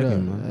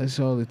 man. That's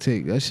all it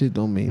take. That shit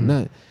don't mean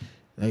nothing.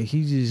 Like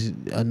he just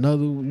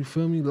another. You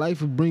feel me?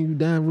 Life will bring you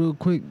down real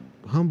quick,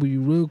 humble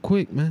you real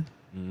quick, man.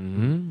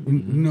 Mm-hmm.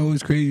 You know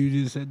it's crazy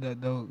you just said that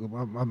though.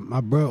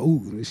 My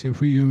bro, this shit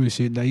free human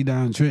shit. He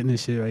down in Trenton and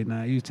shit right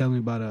now. He was telling me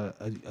about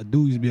a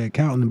dude used to be an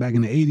accountant back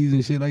in the 80s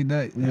and shit like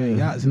that. Yeah,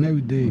 yachts and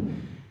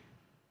everything.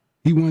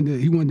 He wanted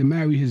to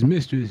marry his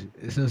mistress.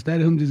 So instead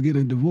of him just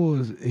getting a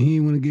divorce and he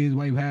didn't want to give his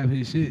wife half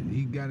his shit,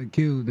 he got her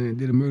killed and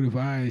did a murder for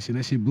hire and shit.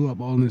 That shit blew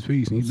up all in his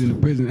face and he's been in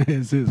prison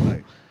ever since.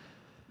 Like,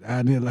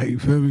 I did, like, you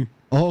feel me?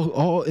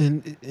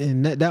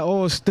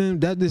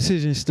 That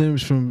decision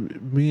stems from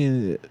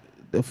being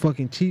a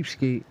fucking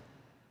cheapskate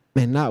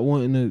and not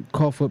wanting to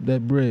cough up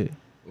that bread.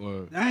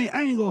 I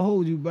ain't gonna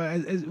hold you, but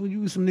as when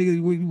you some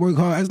niggas when you work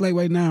hard, that's like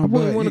right now. I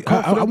wouldn't want to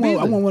cough it up either.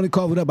 I won't want to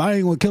cough it up. I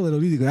ain't gonna kill it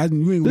though either. Cause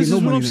you ain't gonna get no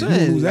money. This is what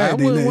I'm saying. I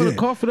wouldn't want to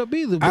cough it up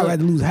either. I'd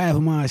rather lose half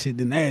of my shit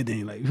than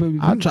everything. Like, you feel me?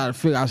 I try to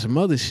figure out some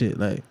other shit.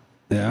 Like,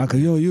 Yeah, cause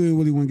you ain't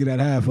really want to get that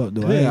half up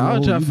though. Yeah,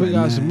 I'll try to figure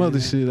out some other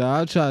shit.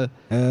 I'll try.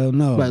 Hell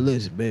no. But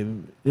listen,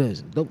 baby,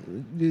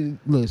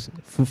 listen.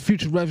 For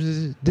future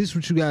references, this is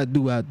what you gotta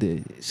do out there.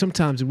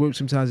 Sometimes it works,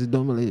 sometimes it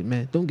don't.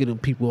 Man, don't get them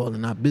people all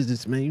in our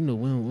business, man. You know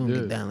we don't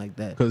get down like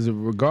that. Cause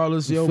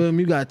regardless, you feel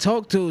me? You gotta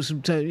talk to us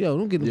sometimes. Yo,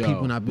 don't get them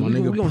people in our business.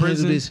 We gonna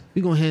handle this.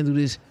 We gonna handle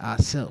this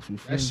ourselves.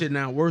 That shit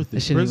not worth it. That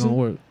shit ain't gonna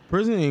work.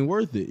 Prison ain't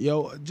worth it.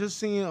 Yo, just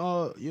seeing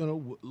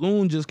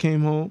Loon just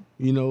came home.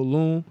 You know,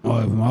 Loon.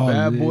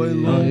 Bad boy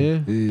Loon. Oh, yeah?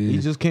 He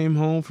just came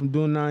home from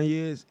doing 9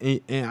 years.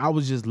 And I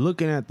was just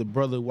looking at the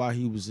brother while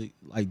he was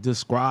like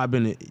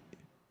describing it.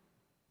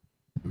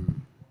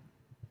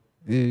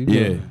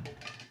 Yeah.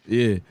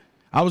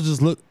 I was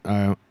just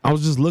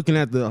looking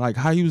at the like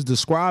how he was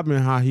describing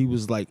how he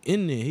was like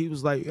in there. He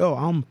was like, yo,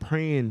 I'm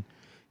praying.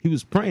 He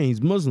was praying.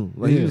 He's Muslim.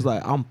 Like he was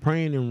like, I'm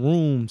praying in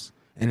rooms.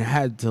 And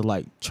had to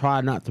like try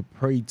not to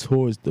pray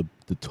towards the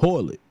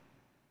toilet.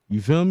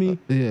 You feel me?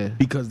 Yeah.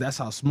 Because that's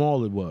how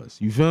small it was.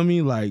 You feel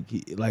me? Like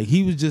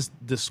he was just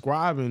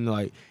describing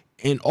like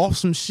and off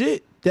some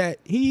shit that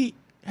he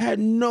ain't have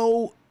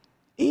no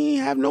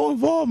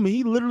involvement.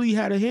 He literally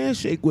had a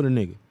handshake with a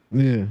nigga.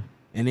 Yeah.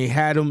 And they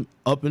had him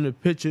up in the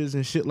pictures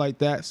and shit like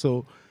that.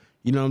 So,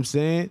 you know what I'm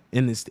saying?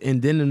 And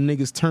then the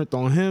niggas turned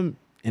on him,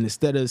 and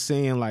instead of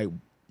saying like,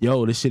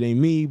 yo, this shit ain't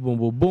me, boom,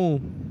 boom,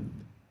 boom.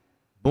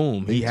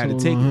 Boom, he had to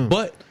take it.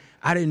 But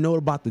I didn't know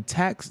about the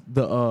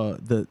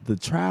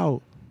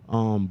trial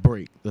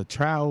break, the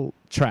trial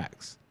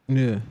tracks.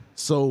 Yeah.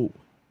 So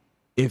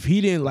if he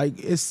didn't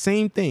it's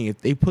same thing. If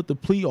they put the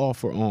plea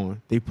offer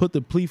on, they put the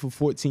plea for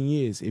 14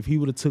 years. If he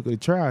would have took a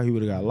trial, he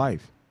would have got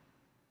life.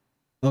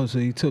 Oh, so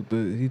he took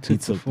the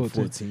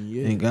 14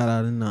 years and got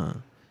out of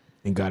 9.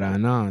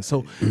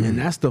 So, and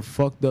that's the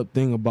fucked up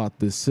thing about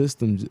the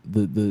system,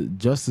 the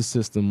justice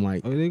system.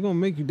 Like, they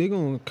gonna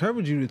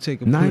encourage you to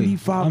take a plea.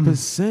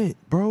 95%,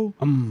 bro.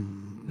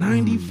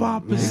 95%.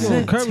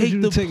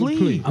 Take the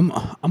plea. I'm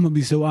gonna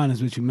be so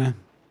honest with you, man.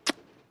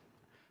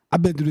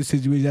 I've been through this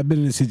situation. I've been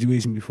in this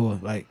situation before.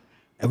 Like,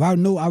 if I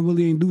know I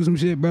really ain't do some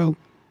shit, bro,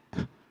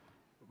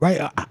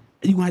 right?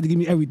 You gonna have to give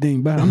me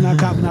everything, bro. I'm not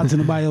copping out to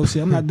nobody else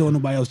shit. I'm not doing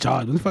nobody else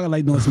charges. If I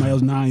like doing somebody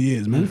else 9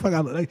 years, man. If I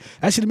got like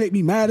that should make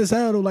me mad as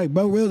hell though. Like,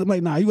 bro, real. I'm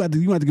like, nah, you have to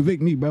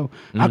convict me, bro.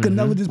 I could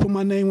never just put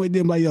my name right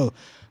there. I'm like, yo,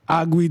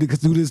 I agreed to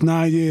do this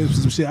 9 years for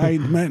some shit. I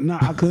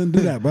couldn't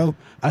do that, bro.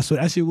 I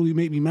swear that shit really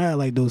make me mad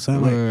like those,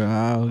 son. Like,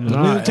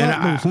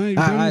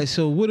 alright,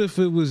 so what if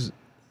it was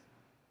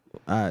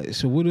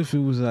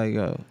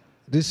like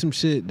this some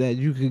shit that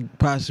you could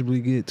possibly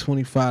get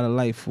 25 to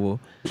life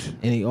for,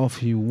 and they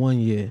offer you 1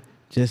 year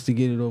just to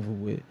get it over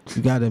with.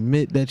 You gotta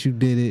admit that you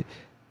did it.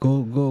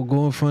 Go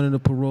in front of the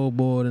parole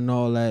board and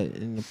all that,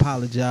 and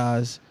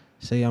apologize.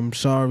 Say I'm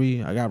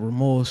sorry. I got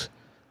remorse.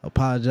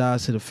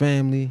 Apologize to the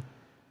family,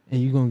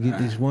 and you gonna get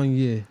this 1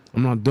 year.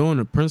 I'm not doing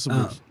the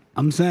principles.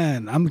 I'm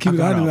saying I'm gonna keep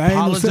it. I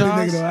ain't no silly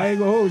nigga though. I ain't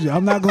gonna hold you.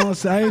 I'm not gonna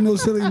say I ain't no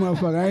silly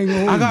motherfucker. I ain't gonna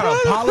hold you. I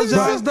gotta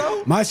apologize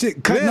though. My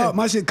shit cut off.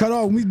 My shit cut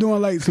off. We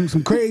doing like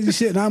some crazy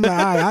shit, and I'm like, all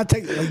right, I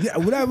take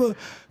whatever.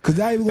 Cause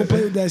I ain't even gonna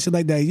play with that shit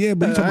like that. Yeah,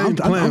 but I'm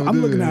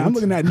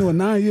looking at doing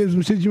 9 years of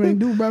some shit you ain't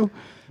do, bro.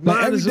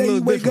 Like every day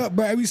you wake up,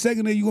 bro. Every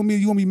second that you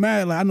gonna be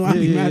mad. Like I know I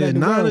be mad at the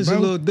 9 world, is bro. a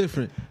little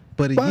different.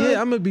 But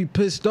yeah, I'm gonna be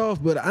pissed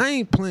off. But I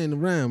ain't playing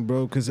around,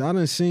 bro. Cause I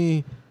done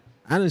seen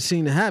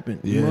it happen.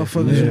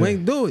 Motherfuckers who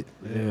ain't do it,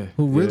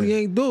 who really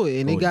ain't do it,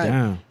 and they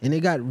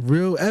got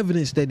real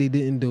evidence that they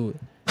didn't do it.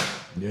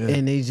 Yeah.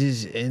 And they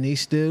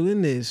still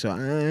in there. So I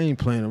ain't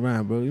playing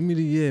around, bro. Give me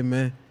the year,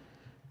 man.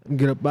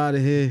 Get up out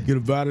of here. Get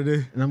up out of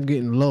there. And I'm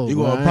getting low. You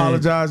gonna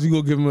apologize? You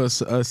gonna give him a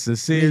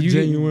sincere,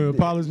 genuine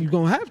apology? You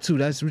gonna have to.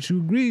 That's what you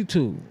agreed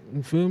to.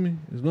 You feel me?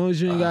 As long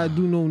as you ain't gotta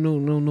do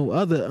no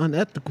other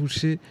unethical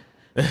shit,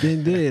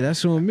 then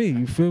that's on me.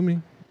 You feel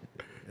me?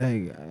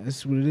 Like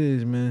that's what it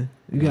is, man.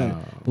 You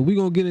got. But we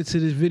gonna get into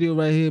this video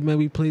right here, man.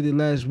 We played it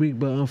last week,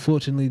 but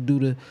unfortunately, due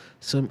to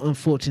some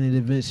unfortunate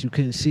events, you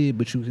couldn't see it,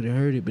 but you could have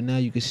heard it. But now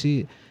you can see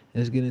it.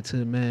 Let's get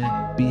into it,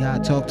 man. Be high,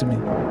 talk to me.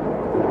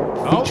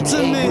 Talk to me.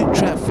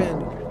 Trap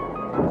family.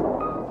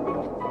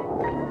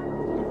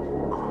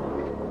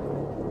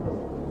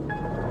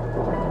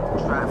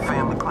 Trap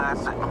family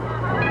classic.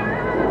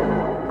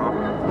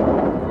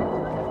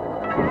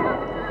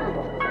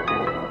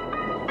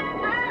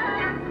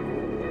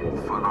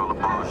 Fuck all the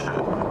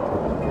bullshit.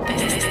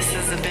 This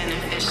is a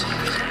beneficial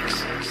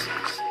production.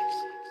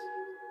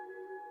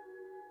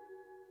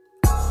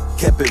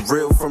 Kept it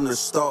real from the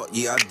start,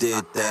 yeah, I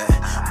did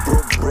that.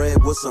 Broke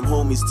bread with some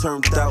homies,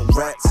 turned out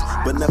rats.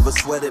 But never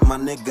sweated, my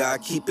nigga, I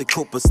keep it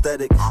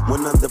copacetic.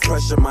 When under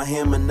pressure, my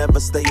hammer never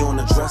stay on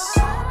the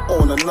dresser.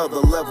 On another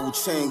level,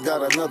 chain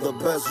got another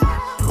bezel.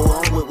 Boy,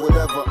 I'm with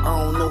whatever,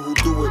 I don't know who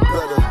do it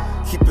better.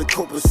 Keep it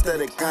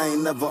copacetic, I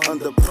ain't never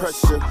under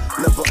pressure.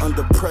 Never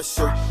under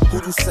pressure,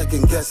 who you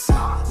second guessing?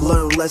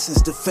 Learn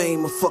lessons to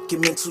fame, a fucking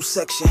mental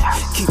section.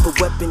 Keep a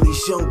weapon,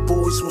 these young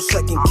boys won't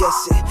second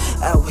guess it.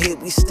 Out here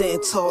we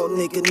stand tall,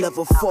 nigga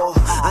never fall.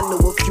 I know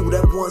a few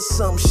that want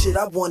some shit,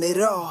 I want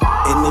it all.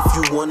 And if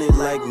you want it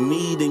like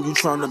me, then you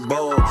tryna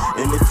ball.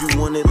 And if you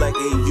want it like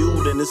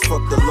AU, then it's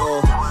fuck the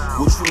law.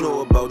 What you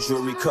know about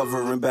jewelry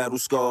covering battle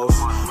scars?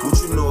 What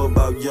you know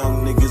about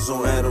young niggas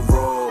on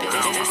Adderall?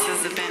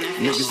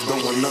 Niggas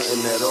don't want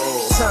nothing at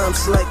all.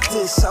 Times like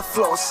this, I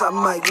floss, I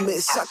might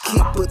miss. I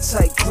keep a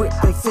tight grip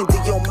and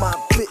Fendi on my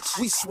bitch.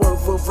 We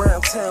swerve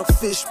around town,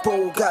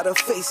 fishbowl, got her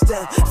face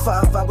down.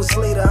 5 hours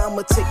later,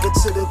 I'ma take her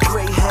to the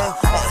Greyhound.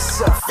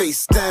 Ass up,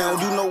 face down.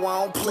 You know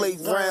I don't play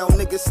round.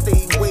 Niggas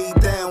stay way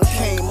down,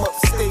 came up,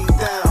 stay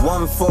down.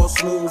 One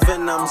false move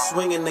and I'm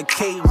swinging the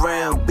K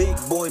round. Big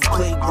boy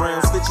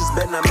playground, bitches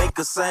better not make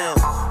a sound.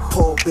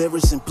 Paul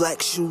Bearers and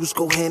black shoes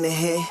go hand in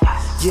hand.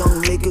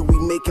 Young nigga, we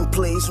making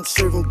plays, I'm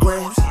serving grams.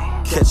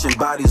 Catching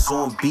bodies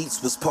on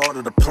beats was part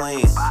of the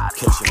plan.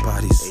 Catching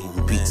bodies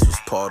on beats was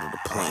part of the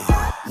plan.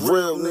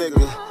 Real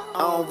nigga, I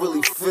don't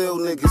really feel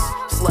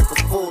niggas. It's like a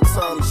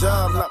full-time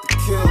job not to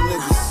kill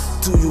niggas.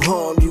 Do you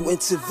harm, you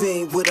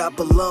intervene where I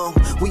belong.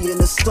 We in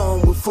the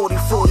storm with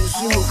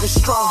 40-40s, you niggas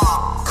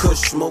strong. Kush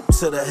smoke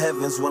to the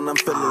heavens when I'm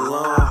feeling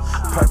long.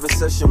 Private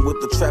session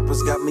with the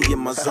trappers got me in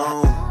my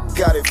zone.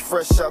 Got it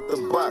fresh out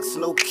the box,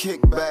 no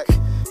kickback.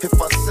 If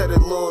I said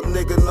it, little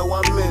nigga, know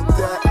I meant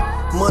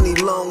that. Money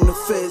long, the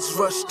feds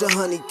rush the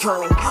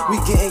honeycomb. We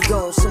getting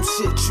gone, some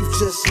shit you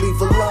just leave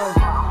alone.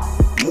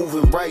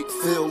 Moving right,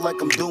 feel like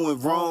I'm doing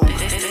wrong.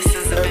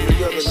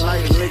 Every other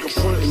night, a nigga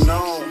putting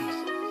on.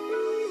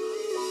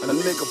 And a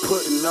nigga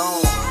putting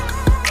on.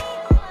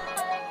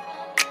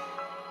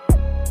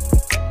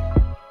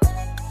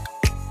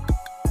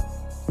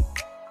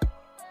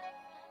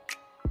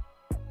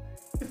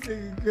 This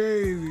nigga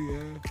crazy,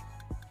 man.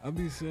 I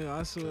be saying,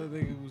 I saw that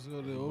nigga was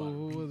on the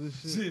what other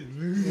shit.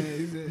 Yeah,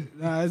 he said,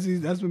 nah,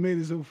 that's what made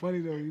it so funny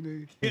though. You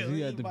know,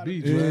 He at the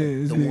beach, yeah, right?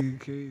 this nigga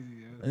crazy.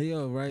 Yeah. Hey,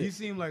 yo, right? He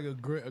seemed like a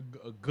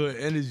good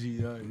energy,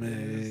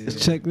 Man,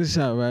 Let's check this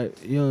out, right?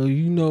 Yo,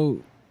 you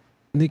know,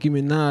 Nicki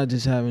Minaj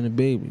is having a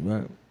baby,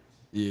 right?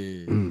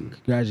 Yeah.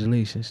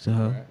 Congratulations to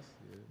her.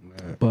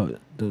 Right. But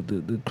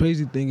the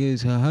crazy thing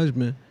is her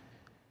husband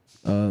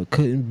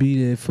couldn't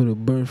be there for the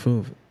birth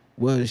of.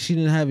 Well, she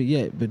didn't have it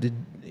yet, but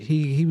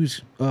he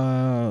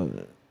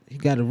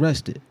got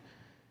arrested,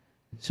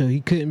 so he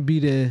couldn't be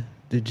there.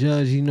 The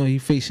judge, you know, he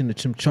facing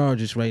some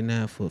charges right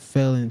now for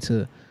failing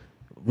to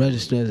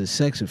register as a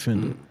sex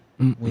offender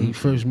when he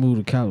first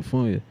moved to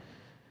California.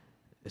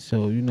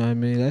 So you know what I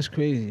mean? That's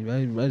crazy,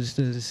 right?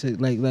 Register as a sex,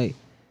 like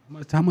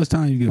How much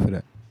time you get for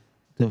that?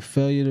 the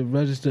failure to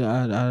register.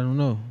 I don't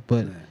know,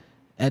 but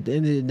at the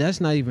end of it, that's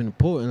not even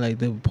important. Like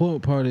the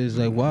important part is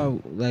like why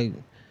like.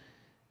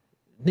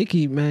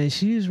 Nicki, man,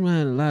 she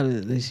had a lot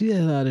of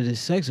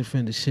this sex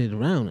offender shit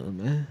around her,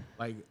 man.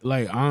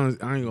 Like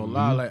honest, I ain't gonna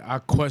lie, like I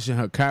question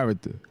her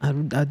character. I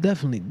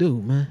definitely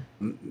do, man.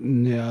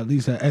 Yeah, at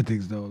least her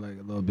ethics though, like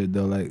a little bit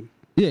though, like.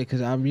 Yeah, cause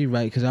you're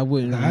right, cause I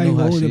wouldn't I know ain't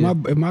how holding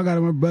she. if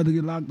my brother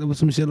get locked up with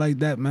some shit like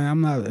that, man,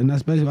 I'm not, and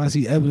especially if I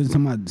see evidence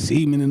of my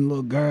semen and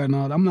little girl and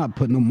all that, I'm not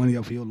putting no money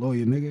up for your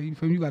lawyer, nigga. You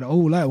feel me? You got to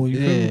hold that one. You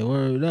feel me?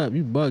 Word up,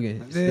 you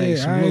bugging. It's Yeah, like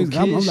some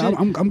little kid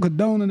shit. I'm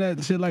condoning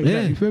that shit like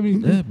that. You feel me?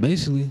 Yeah,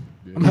 basically.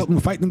 I'm helping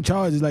to fight them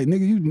charges. Like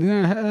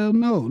nigga, hell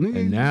no, nigga.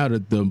 And now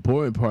the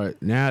important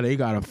part, now they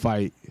gotta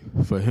fight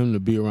for him to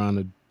be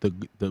around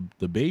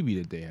the baby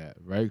that they have,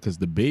 right? Because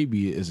the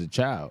baby is a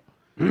child.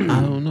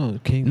 I don't know.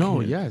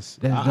 Yes.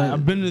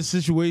 I've been in a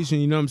situation,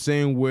 you know what I'm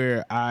saying,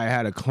 where I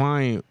had a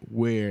client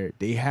where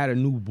they had a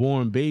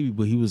newborn baby,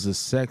 but he was a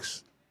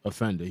sex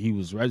offender. He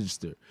was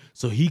registered.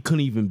 So he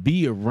couldn't even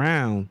be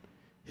around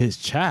his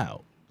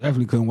child.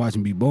 Definitely couldn't watch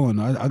him be born.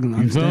 I can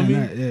understand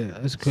that. Yeah,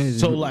 That's crazy.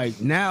 So like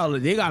now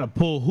they gotta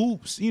pull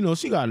hoops. You know,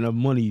 she got enough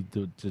money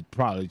to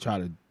probably try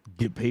to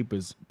get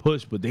papers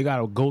pushed, but they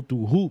gotta go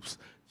through hoops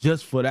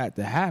just for that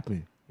to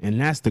happen. And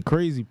that's the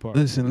crazy part.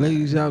 Listen,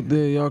 ladies out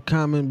there, y'all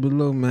comment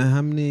below, man.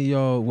 How many of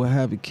y'all will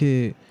have a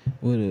kid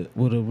with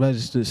a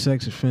registered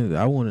sex offender?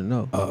 I want to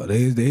know. Oh,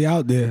 they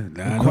out there.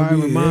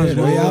 Inquiring minds,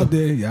 they out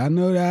there. Y'all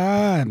know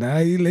that. Nah,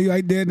 he lay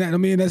right there. I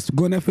mean, that's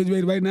going that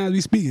refrigerator right now as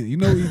we speaking. You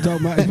know what you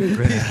talking about.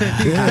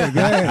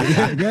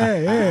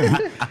 Yeah.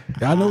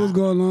 Y'all know what's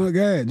going on.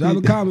 Yeah, drop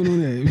a comment on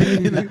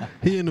that.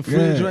 He in the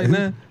fridge right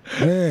now?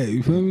 Yeah,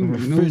 you feel me?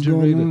 You know what's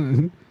going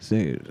on.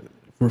 Say,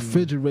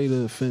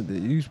 refrigerator offender.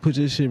 You put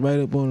your shit right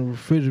up on the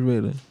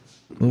refrigerator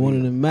with one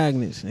of the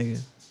magnets, nigga.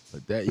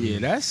 But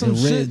that's some The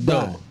red shit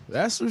dot. though.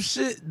 That's some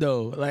shit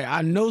though. Like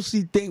I know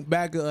she think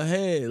back of her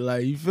head.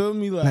 Like you feel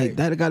me? Like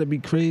that got to be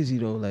crazy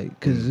though. Like,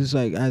 cause it's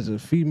like as a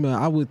female,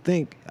 I would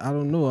think. I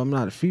don't know. I'm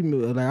not a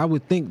female. Like I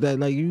would think that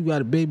like you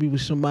got a baby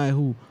with somebody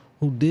who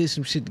did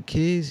some shit to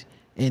kids,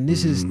 and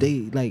this is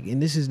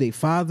this is their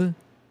father.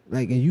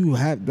 Like, and you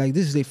have like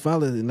this is their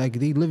father. And like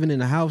they living in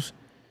the house,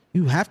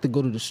 you have to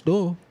go to the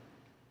store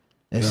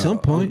at some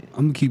point.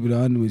 I'm gonna keep it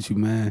on with you,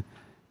 man.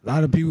 A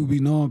lot of people be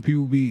knowing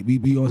people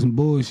be on some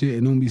bullshit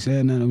and don't be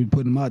saying nothing. And be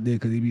putting them out there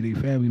because they be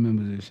their family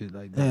members and shit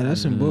like that. Yeah,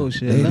 that's some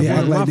bullshit. They Let act one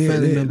of like my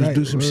family they members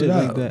do some shit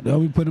like that.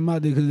 Don't be putting them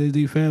out there because they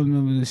their family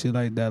members and shit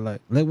like that. Like,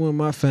 let one of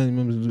my family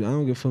members do. I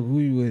don't give a fuck who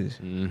you is.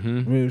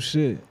 Real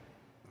shit. I don't give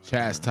a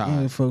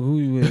Chastise. fuck who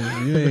you is.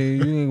 You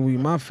ain't gonna be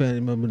my family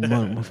member,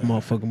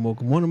 motherfucking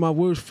mocha. One of my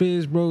worst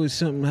fears, bro, is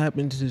something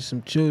happened to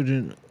some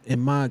children in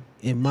my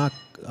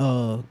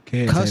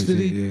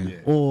custody, yeah.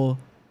 or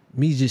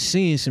me just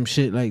seeing some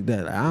shit like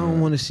that. Like, I don't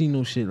want to see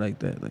no shit like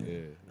that. Like,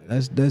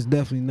 that's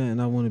definitely nothing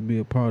I want to be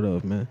a part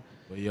of, man.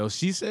 But yo,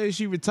 she said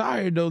she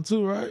retired though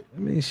too, right? I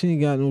mean, she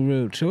ain't got no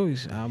real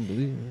choice. I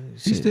believe.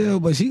 She still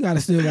got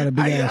a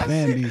big ass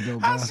fan base though,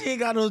 bro. How she ain't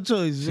got no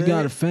choice? She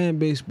got a fan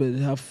base, but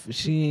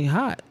she ain't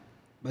hot.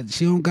 But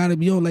she don't gotta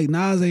be on like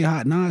Nas ain't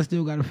hot. Nas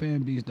still got a fan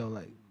base though,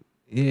 like.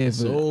 Yeah,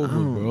 It's but over,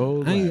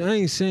 bro. I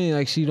ain't saying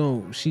like she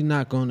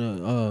not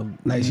gonna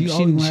Like, she she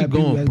always gonna have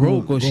people going that's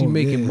broke gonna or she go,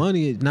 making yeah.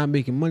 money, not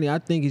making money. I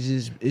think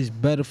it's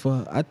better for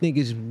her. I think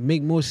it's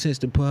make more sense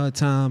to put her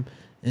time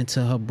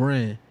into her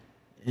brand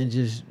and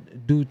just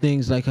do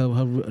things like her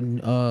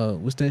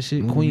what's that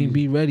shit, Queen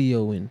Bee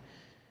Radio and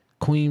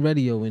Queen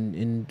Radio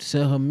and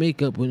sell her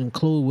makeup and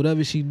clothes,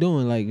 whatever she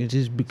doing, like, and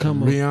just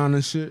become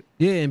Rihanna shit.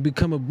 and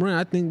become a brand.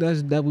 I think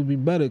that would be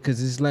better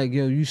because it's like,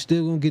 yo, you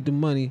still gonna get the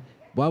money.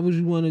 Why would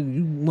you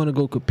wanna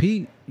go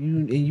compete?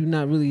 You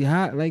not really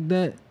hot like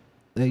that.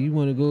 Like, you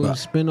wanna go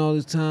spend all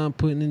this time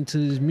putting into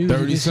this music.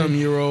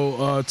 30-something-year-old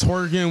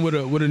twerking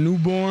with a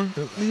newborn.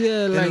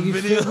 Yeah, like, a you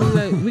video. feel me?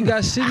 Like, we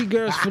got city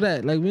girls for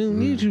that. Like, we don't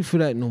need you for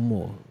that no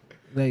more.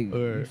 Like,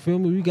 you feel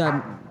me? We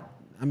got,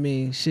 I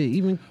mean, shit.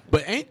 Even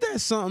But ain't that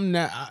something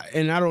that?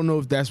 And I don't know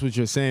if that's what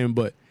you're saying,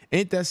 but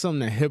ain't that something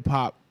that hip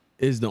hop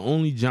is the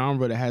only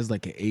genre that has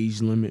like an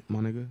age limit, my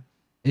nigga?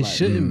 it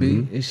shouldn't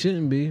be. It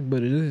shouldn't be,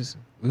 but it is.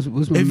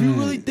 What's my If you man?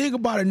 really think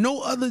about it,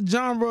 no other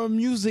genre of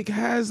music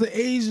has an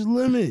age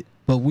limit.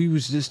 But we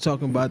was just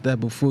talking about that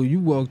before you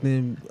walked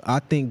in. I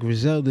think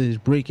Griselda is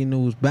breaking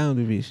those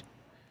boundaries.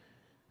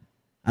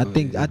 I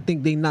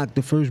think they knocked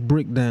the first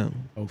brick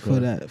down for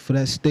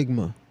that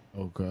stigma.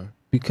 Okay.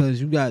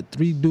 Because you got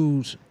 3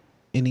 dudes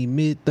in their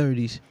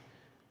mid-30s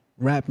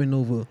rapping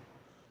over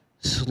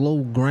slow,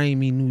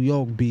 grimy New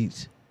York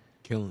beats,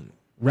 Killing it.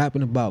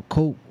 rapping about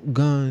coke,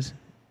 guns,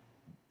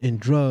 and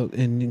drug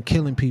and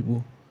killing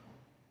people,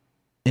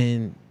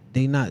 and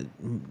they not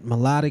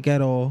melodic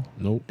at all.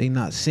 Nope. They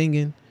not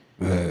singing.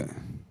 Yeah.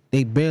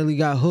 They barely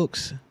got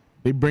hooks.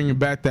 They bringing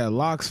back that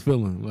Locks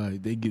feeling.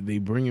 Like they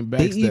bringing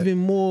back. They that, even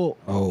more.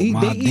 Oh, they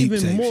Mobb Deep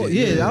even type more.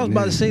 shit. Yeah, I was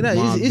about to say that.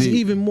 Mobb It's Deep.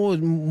 even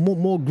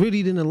more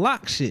gritty than the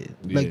lock shit.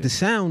 Like Yeah. the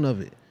sound of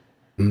it.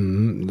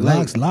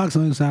 Locks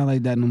don't even sound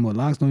like that no more.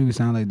 Locks don't even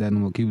sound like that no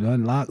more. Keep it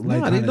unlocked. Like,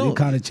 Nah, they they don't.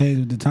 kind of changed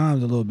with the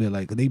times a little bit.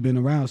 Like, they been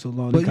around so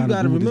long. But They you kinda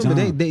gotta grew with the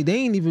remember, time. they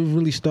ain't even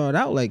really start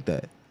out like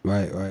that.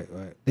 Right.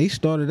 They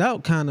started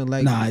out kind of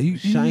like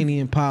shiny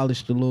and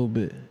polished a little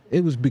bit.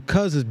 It was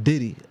because of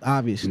Diddy,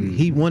 obviously.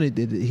 He wanted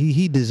it.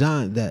 He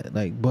designed that.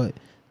 Like, but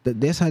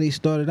that's how they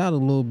started out a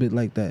little bit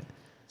like that.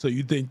 So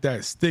you think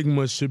that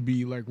stigma should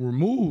be like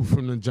removed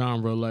from the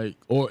genre, like,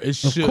 or it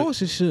should? Of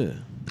course it should.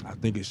 I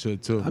think it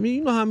should too. I mean,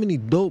 you know how many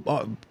dope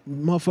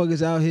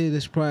motherfuckers out here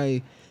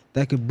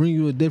that could bring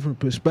you a different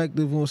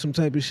perspective on some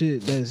type of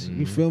shit that's,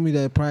 you feel me,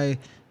 that probably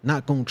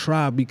not gonna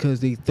try because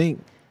they think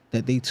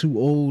that they too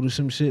old or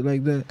some shit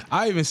like that.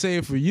 I even say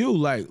it for you.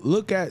 Like,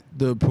 look at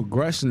the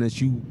progression that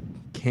you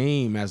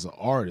came as an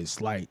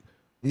artist. Like,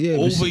 Yeah,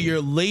 but over see,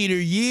 your later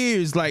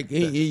years, like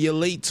in your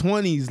late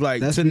 20s,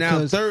 like That's to now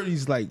because-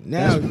 30s, like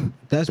now.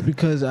 that's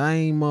because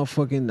I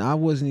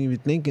wasn't even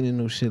thinking of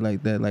no shit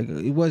like that. Like,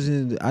 it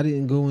wasn't, I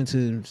didn't go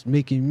into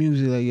making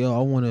music like, yo,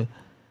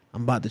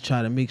 I'm about to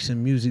try to make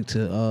some music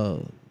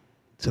to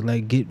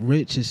like get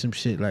rich or some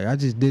shit. Like, I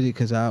just did it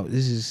because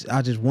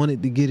I just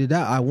wanted to get it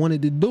out. I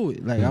wanted to do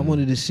it. Like, I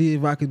wanted to see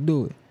if I could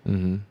do it.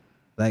 Mm-hmm.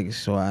 Like,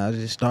 so I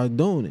just started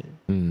doing it.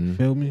 Mm-hmm.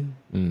 Feel me?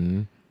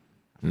 Mm-hmm.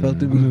 I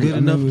felt it was good I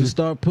enough remember- to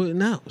start putting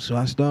out. So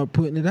I started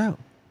putting it out.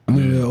 I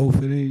mean, the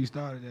 015, you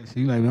started that shit.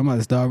 You like, man, I'm about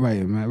to start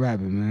writing, man,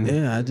 rapping, man.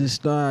 Yeah, I just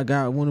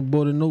started. Went and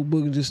bought a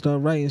notebook and just started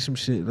writing some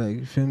shit. Like,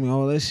 you feel me?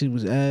 All that shit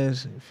was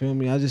ass. You feel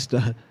me? I just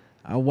started.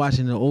 I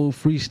watching the old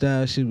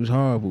freestyle shit was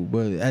horrible,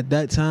 but at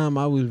that time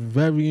I was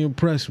very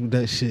impressed with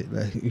that shit.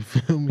 Like, you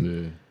feel me?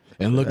 Yeah.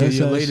 And look That's at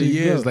your how later shit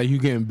years, go. like you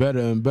getting better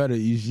and better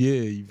each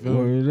year. You feel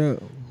me? Word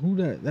up. Who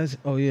that?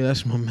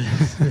 That's my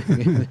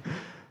man.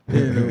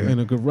 In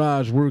a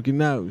garage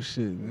working out,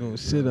 shit,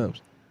 sit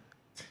ups.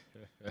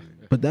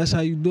 But that's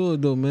how you do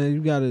it, though, man.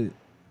 You gotta.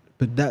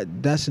 But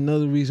that's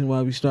another reason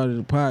why we started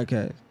the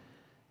podcast.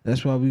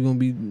 That's why we're gonna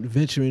be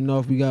venturing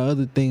off. We got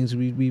other things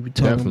we be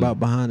talking Definitely. about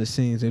behind the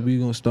scenes that we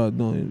gonna start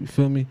doing. You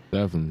feel me?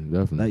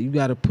 Definitely. Like, you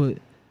gotta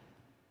put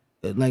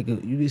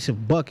it's a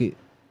bucket.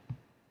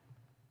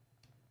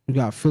 You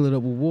gotta fill it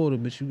up with water,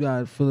 but you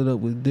gotta fill it up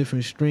with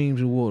different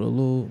streams of water,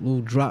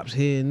 little drops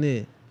here and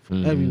there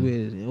from everywhere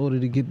in order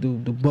to get the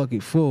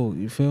bucket full.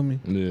 You feel me?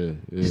 Yeah.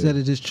 Instead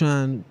of just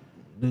trying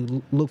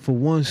to look for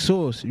one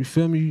source. You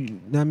feel me? You know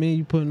what I mean?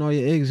 You putting all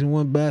your eggs in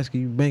one basket.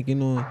 You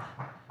banking on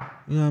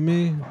You know what I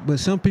mean? But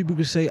some people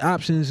could say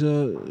options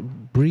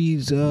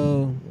breeds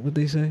what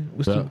they say?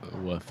 What's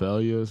what,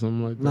 failure or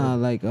something like that? Nah,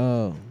 like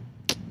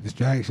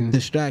Distractions.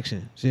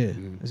 distractions. Yeah,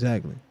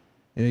 exactly.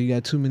 Yeah, you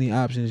got too many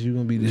options, you're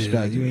gonna be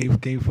distracted. You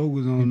can't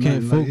focus on. You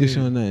can't focus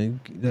on nothing.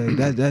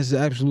 That's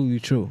absolutely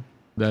true.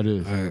 That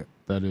is.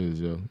 That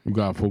is, yo. You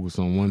gotta focus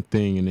on one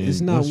thing, and then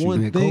It's not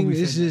one thing.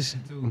 It's just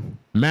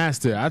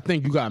master. I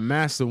think you gotta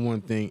master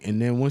one thing,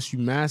 and then once you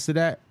master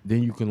that,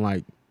 then you can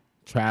like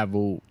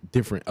travel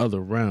different other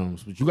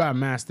realms. But you gotta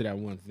master that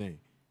one thing.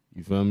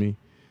 You feel me?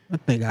 I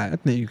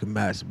think you can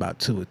master about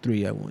 2 or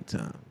 3 at one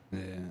time. Yeah.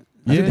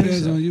 It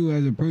depends on you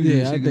as a person.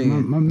 Yeah, I think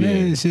my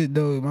man shit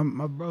though,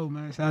 my bro,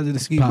 man, shout out to the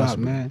ski bop,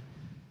 man.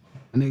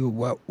 That nigga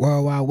World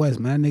Wide West,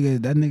 man.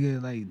 That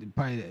nigga like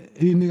probably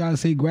any nigga I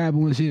say grab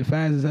one shit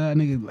fast as hell.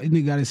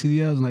 Nigga got his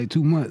CDLs in like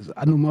 2 months.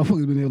 I know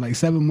motherfuckers been there like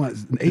 7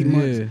 months, 8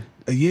 months,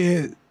 a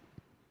year.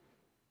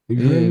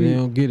 Yeah, they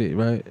don't get it,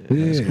 right?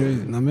 Yeah, that's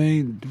crazy. I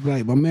mean,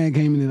 like my man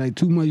came in like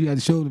 2 months. You had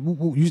to show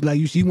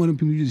you see one of them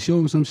people. You just show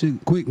him some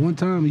shit quick one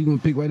time. You gonna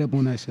pick right up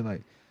on that shit.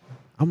 Like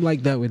I'm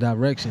like that with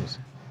directions.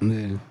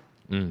 Yeah.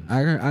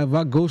 If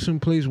I go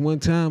someplace one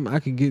time, I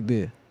can get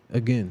there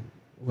again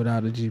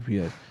without a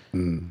GPS.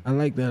 I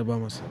like that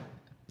about myself.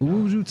 But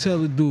what would you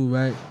tell a dude,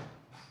 right?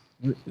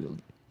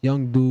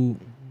 Young dude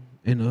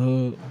in the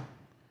hood,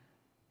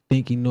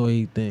 think he know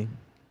everything.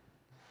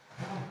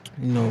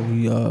 You know,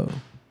 he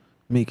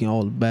making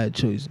all the bad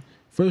choices.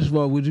 First of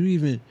all, would you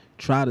even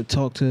try to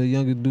talk to a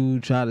younger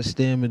dude, try to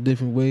stare him a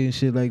different way and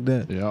shit like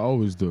that? Yeah, I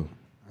always do.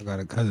 I got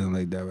a cousin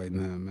like that right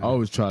now, man. I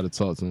always try to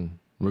talk to him,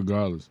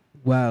 regardless.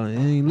 Wow, and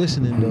he ain't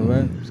listening though,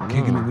 right?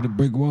 Kicking it with a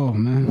brick wall,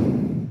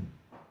 man.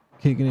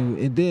 Kicking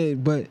it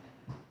did, but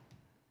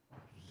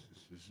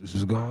this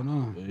is going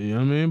on. You know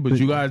what I mean? But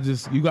you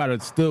gotta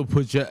still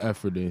put your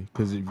effort in.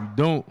 Cause if you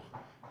don't,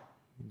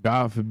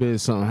 God forbid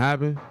something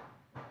happen,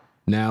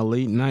 now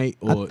late night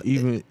or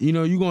even, you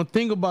know, you gonna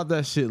think about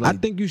that shit. Like, I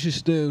think you should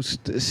still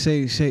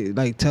say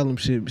like tell him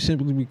shit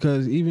simply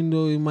because even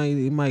though it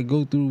might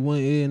go through one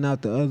ear and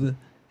out the other,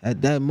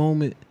 at that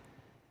moment,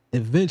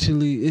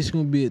 eventually it's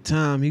gonna be a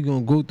time he gonna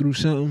go through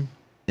something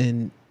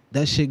and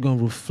that shit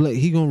gonna reflect.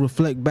 He gonna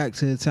reflect back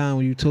to the time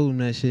when you told him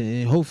that shit,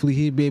 and hopefully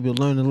he'll be able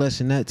to learn the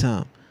lesson that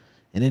time,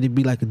 and it'd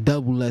be like a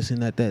double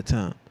lesson at that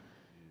time,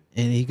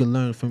 and he can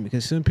learn from it.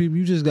 Because some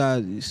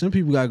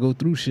people gotta go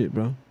through shit,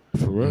 bro.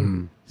 For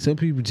real. Some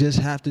people just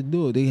have to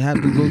do it. They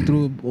have to go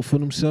through it for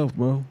themselves,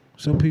 bro.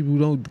 Some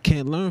people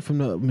can't learn from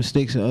the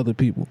mistakes of other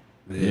people.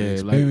 Yeah,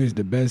 experience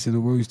the best and the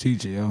worst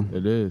teacher, yo.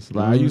 It is.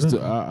 Like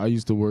I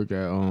used to work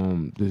at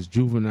this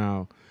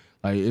juvenile,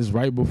 like it's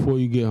right before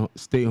you get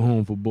stay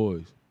home for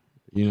boys.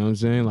 You know what I'm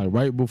saying? Like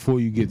right before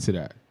you get to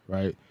that,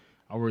 right?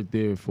 I worked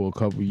there for a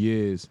couple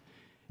years,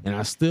 and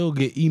I still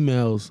get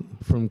emails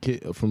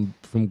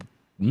from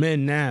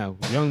men now,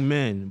 young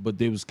men, but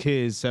they was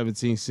kids,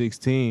 17,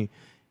 16.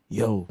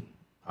 Yo,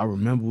 I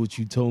remember what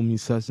you told me,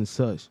 such and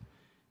such.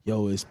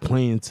 Yo, it's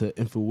playing to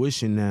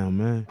fruition now,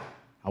 man.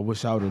 I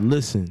wish I would have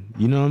listened.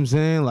 You know what I'm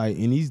saying? Like,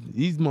 and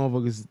these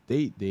motherfuckers,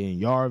 they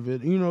in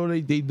Yarville, you know,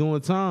 they doing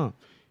time.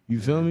 You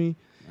feel me?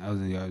 I was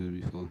in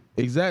Yarville before.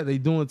 Exactly, they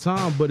doing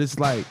time, but it's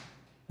like,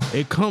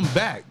 it come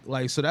back.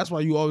 Like, so that's why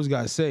you always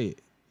gotta say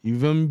it. You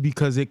feel me?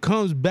 Because it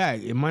comes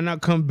back. It might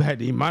not come back.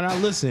 They might not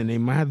listen. They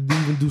might have to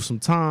even do some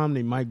time.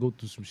 They might go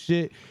through some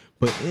shit.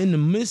 But in the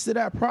midst of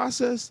that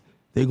process,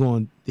 they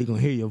gonna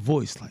hear your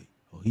voice like,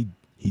 oh,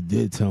 he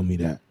did tell me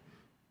that.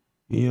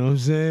 You know what I'm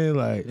saying?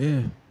 Like,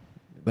 yeah.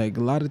 Like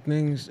a lot of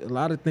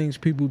things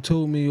people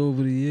told me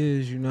over the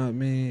years, you know what I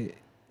mean?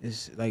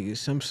 It's like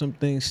some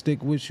things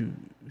stick with you.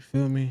 You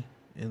feel me?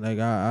 And like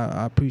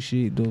I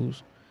appreciate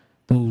those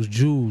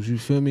jewels, you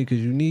feel me? Cause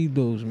you need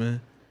those,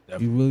 man.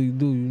 Definitely. You really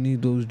do. You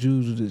need those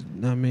jewels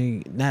to, I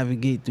mean,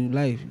 navigate through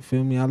life. You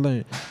feel me? I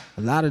learned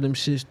a lot of them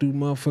shits through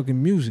motherfucking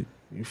music.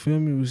 You feel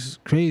me? It was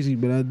crazy,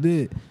 but I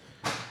did.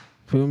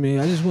 Feel me?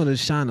 I just want to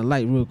shine a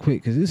light real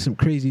quick, cause there's some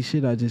crazy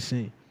shit I just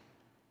seen.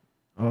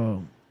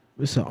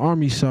 It's an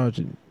Army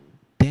Sergeant,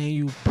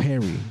 Daniel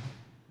Perry.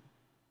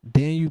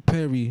 Daniel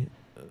Perry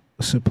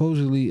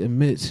supposedly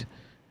admits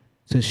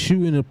to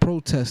shooting a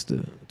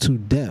protester to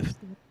death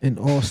in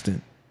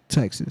Austin,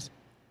 Texas.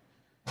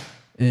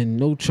 And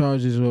no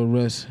charges or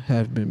arrests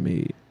have been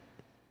made.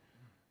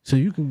 So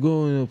you can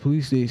go in a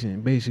police station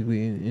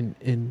basically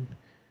and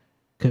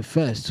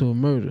confess to a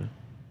murder.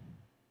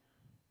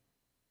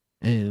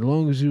 And as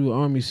long as you're an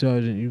Army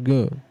Sergeant, you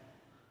good.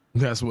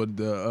 that's what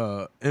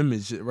the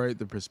image, right?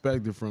 The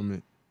perspective from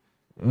it.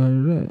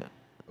 Right.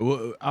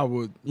 Well, I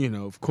would, you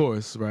know, of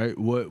course, right?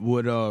 What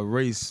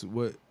race?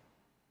 What?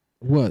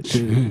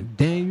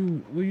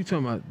 Daniel? What are you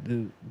talking about?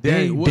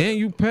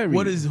 Daniel Perry.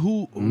 What is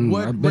who?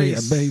 What I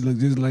race? bet he look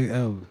just like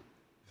Elvis.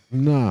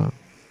 Nah,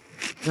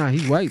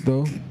 he white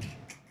though.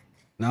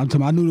 Nah, I'm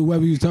talking. I knew the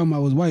whoever you was talking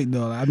about was white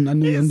though. I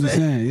knew. I'm just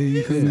saying. Yeah,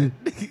 you feel me?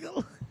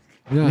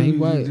 Yeah, he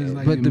white.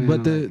 Like But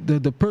him,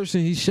 the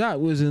person he shot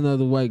was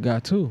another white guy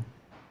too.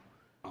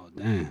 Oh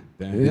damn.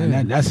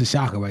 Yeah. That's a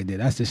shocker right there.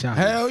 That's the shocker.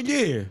 Hell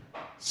yeah.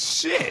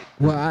 Shit.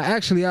 Well, I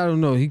don't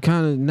know. He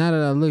kind of, now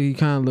that I look, he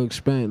kind of looks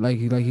Spanish, like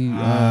he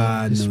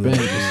Hispanic or something.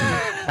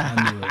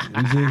 I knew it.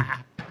 You see?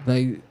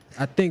 Like,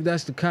 I think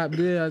that's the cop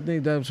there. I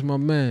think that's my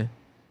man.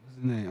 What's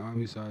his name?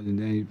 Army Sergeant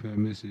Daniel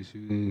Permission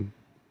shooting.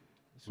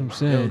 That's what I'm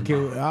saying.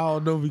 Okay, I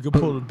don't know if we can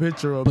pull a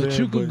picture up But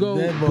there, you could go.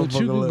 But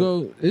you could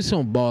go. It's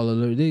on Ball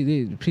Alert.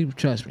 They people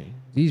trust me.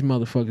 These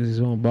motherfuckers is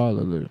on Ball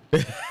Alert.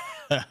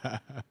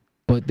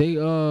 But they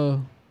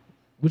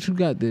what you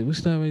got there?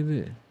 What's that right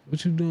there?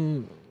 What you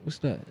doing? What's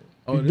that?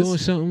 Oh, you doing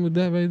something with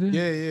that right there?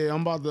 Yeah.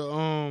 I'm about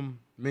to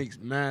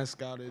make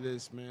mask out of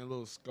this, man.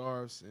 Little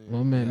scarves. And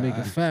My man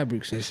making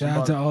fabrics. And Shout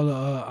out to all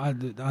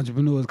the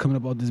entrepreneurs coming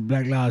up with this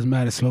Black Lives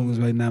Matter slogans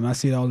right now. I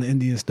see all the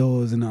Indian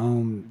stores and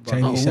the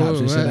Chinese shops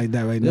and shit like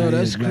that right now. Yo,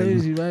 that's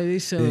crazy, right? They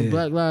selling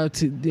Black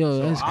Lives. Yo,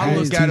 that's crazy. I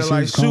look at it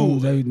like,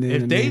 shoot,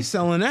 if they man.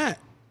 selling that,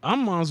 I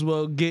might as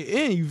well get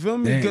in. You feel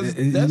me? Because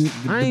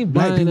I ain't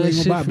buying that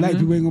shit. Black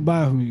people ain't gonna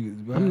buy from you.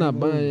 Bro. I'm not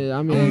buying it.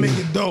 I mean, I'm gonna make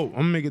it dope.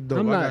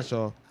 I not- got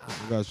y'all.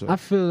 I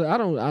feel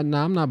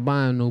I'm not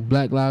buying no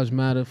Black Lives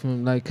Matter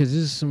from like, cause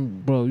this is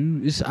some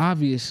it's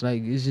obvious,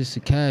 like it's just a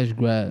cash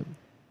grab.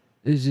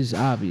 It's just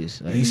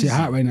obvious. Like, Ain't shit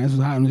hot right now. That's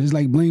what's hot. It's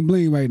like bling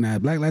bling right now.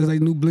 Black lives like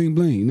new bling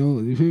bling. You know?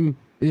 You feel me?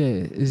 yeah,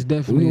 it's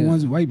definitely.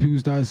 Once white people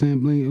started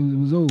saying bling, it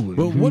was over.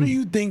 But what do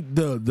you think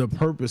the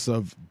purpose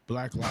of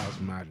Black Lives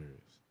Matter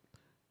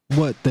is?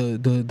 What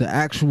the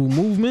actual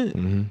movement?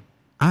 Mm-hmm.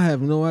 I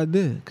have no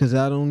idea, because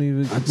I don't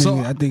even. I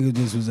think it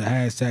just was a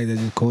hashtag that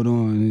just caught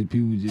on and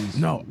people just.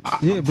 No.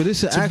 Yeah, but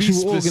it's an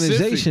actual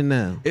organization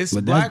now. It's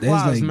But Black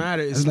Lives like,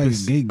 Matter. It's like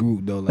a gay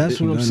group though. Like,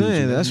 That's what I'm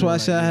saying. That's why I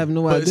said I have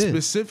no But it's idea.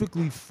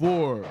 specifically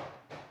for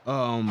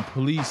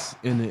police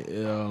and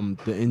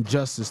the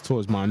injustice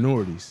towards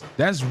minorities.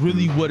 That's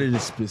really what it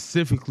is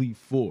specifically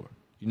for.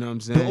 You know what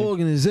I'm saying? The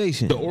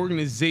organization. The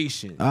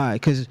organization. All right,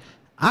 because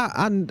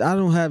I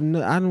don't have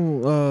no, I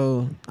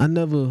don't I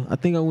never, I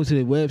think I went to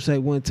their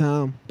website one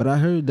time, but I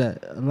heard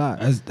that a lot.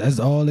 That's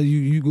all that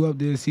you go up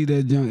there and see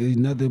that junk is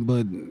nothing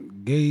but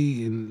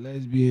gay and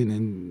lesbian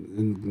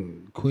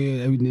and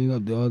queer, everything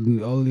up there, all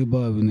the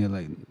above in there,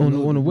 like on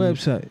the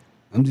website.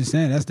 I'm just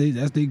saying that's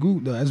they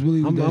group though. That's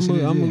really I'm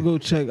gonna go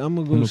check. I'm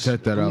gonna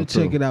check that out.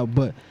 Check it out.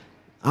 But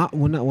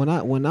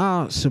when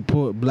I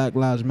support Black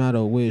Lives Matter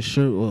or wear a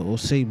shirt or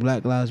say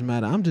Black Lives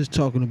Matter, I'm just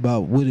talking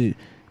about what it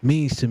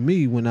means to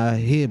me when I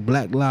hear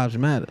Black Lives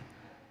Matter.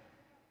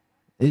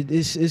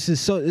 It's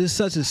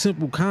such a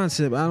simple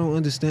concept. I don't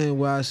understand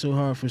why it's so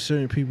hard for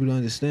certain people to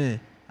understand.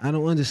 I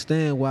don't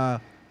understand why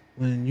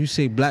when you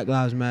say Black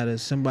Lives Matter,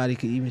 somebody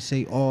could even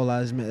say All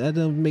Lives Matter. That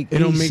doesn't make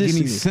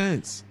any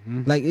sense.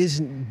 Like it's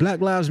Black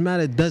Lives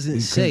Matter doesn't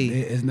because say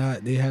it's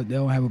not. They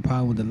don't have a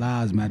problem with the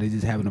lives matter. They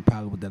just having a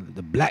problem with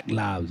the Black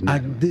Lives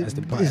Matter. That's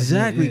the part.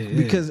 Exactly, Yeah.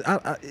 because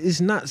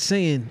it's not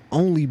saying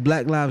only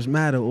Black Lives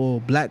Matter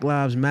or Black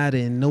Lives Matter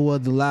and no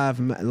other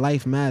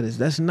life matters.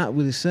 That's not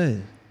what it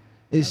says.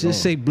 It's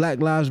just say Black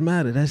Lives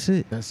Matter. That's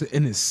it. That's it,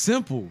 and it's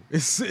simple.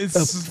 It's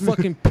a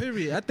fucking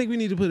period. I think we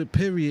need to put a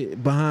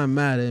period behind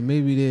matter, and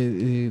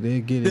maybe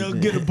they'll get it. They'll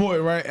get a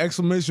point, right?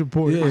 Exclamation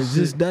point. Yeah,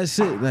 just that's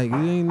it. Like, there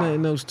ain't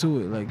nothing else to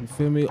it. Like, you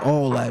feel me?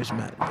 All lives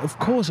matter. Of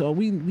course,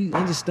 we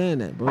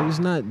understand that, bro. It's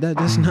not that.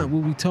 That's not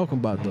what we talking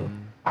about, though.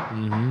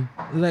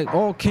 Mm-hmm. Like,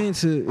 all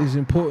cancer is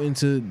important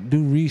to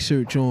do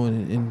research on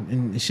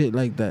and shit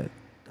like that.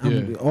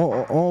 Yeah.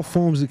 All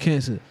forms of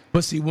cancer.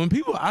 But see, when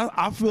people,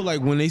 I feel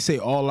like when they say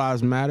all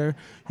lives matter,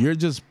 you're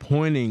just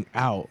pointing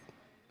out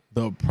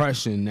the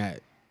oppression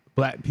that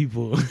black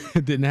people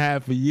didn't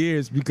have for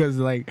years, because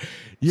like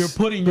you're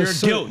putting your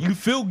guilt. You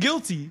feel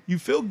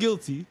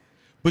guilty,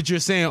 but you're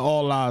saying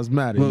all lives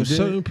matter. Well,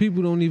 certain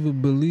people don't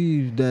even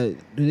believe that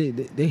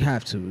they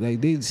have to.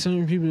 Like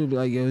certain people be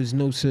like, yo, there's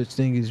no such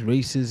thing as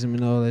racism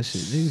and all that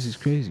shit. Niggas is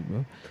crazy,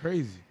 bro.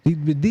 Crazy.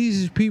 But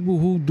these is people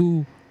who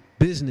do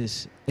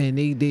business and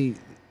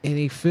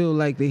they feel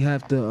like they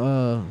have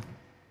to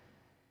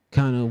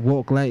kind of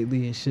walk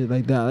lightly and shit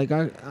like that. Like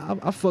I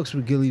fucks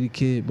with Gilly the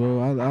Kid, bro.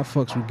 I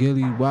fucks with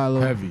Gilly, Wallow.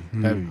 Heavy.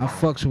 I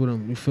fucks with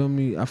him. You feel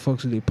me? I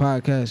fucks with their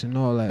podcast and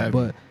all that. Heavy.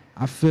 But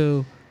I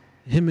feel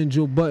him and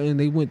Joe Budden,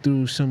 they went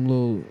through some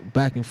little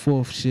back and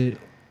forth shit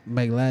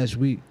like last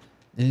week,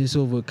 and it's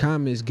over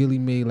comments Gilly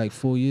made like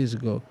 4 years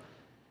ago.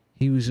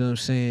 He was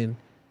saying,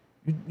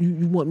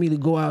 you want me to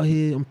go out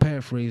here? I'm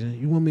paraphrasing.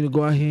 You want me to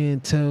go out here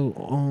and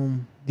tell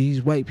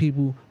these white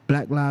people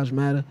Black Lives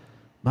Matter?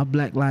 My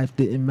black life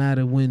didn't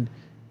matter when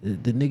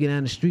the nigga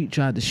down the street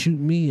tried to shoot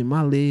me in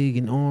my leg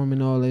and arm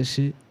and all that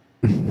shit.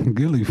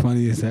 Gilly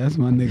funny as hell. That's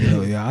my nigga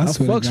though. Yeah, I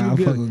swear to God,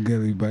 I fuck with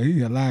Gilly, but he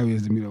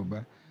hilarious to me though,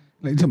 bro.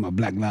 Like, you talking about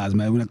Black Lives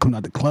Matter. When I come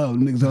out the club,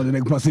 niggas all there, they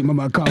can probably see me in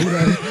my car. He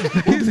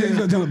said, he's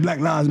talking about Black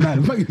Lives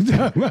Matter. Fuck you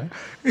talking about?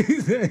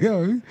 He said,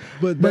 yo.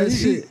 But that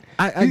shit,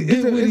 I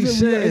get what he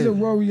said. It's a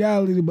raw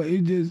reality, but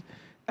it just,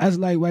 that's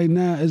like right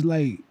now, it's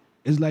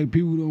like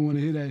people don't want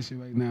to hear that shit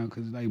right now,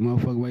 because like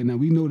motherfucker right now,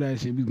 we know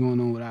that shit be going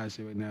on with our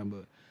shit right now,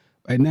 but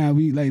right now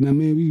we like, now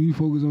man, we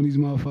focus on these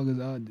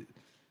motherfuckers out there.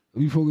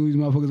 We focus on these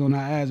motherfuckers on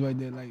our ass right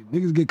there. Like,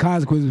 niggas get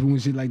consequences from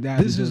shit like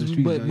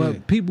that.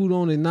 But people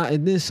don't, and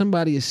then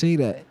somebody will say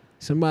that.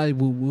 Somebody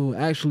will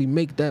actually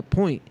make that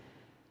point.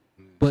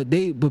 But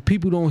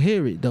people don't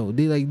hear it though.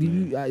 They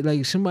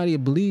like somebody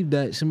believe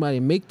that,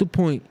 somebody make the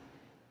point,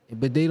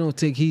 but they don't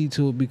take heed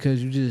to it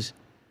because you just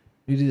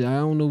I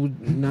don't know what,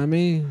 you know what I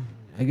mean?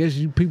 I guess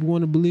people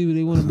want to believe it,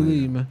 they want to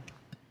believe, man.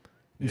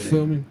 You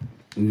feel me?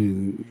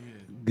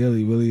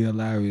 Gilly really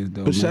hilarious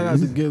though. But shout out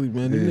to Gilly,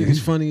 man. Them niggas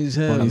funny as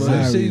hell.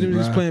 I see them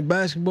just playing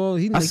basketball.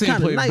 He I seen him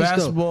play nice,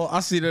 basketball. I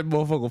see that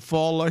motherfucker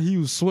fall like he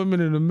was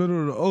swimming in the middle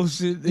of the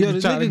ocean. Yo, the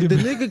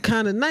nigga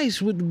kind of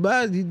nice with the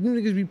body. Them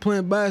niggas be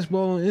playing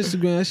basketball on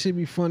Instagram. That shit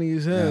be funny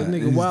as hell.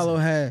 Nigga Wallow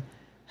had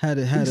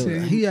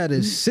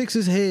a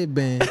Sixers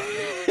headband.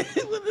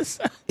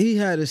 He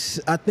had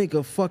I think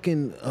a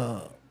fucking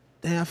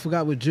damn, I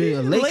forgot what jersey.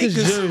 A Lakers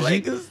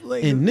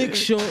jersey and Knicks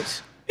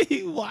shorts.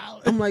 He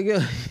wild. I'm like, yo,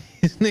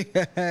 this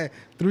nigga had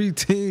 3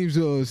 teams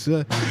on,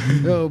 son.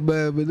 Yo,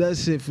 man, but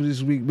that's it for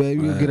this week,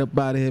 man. We gonna get up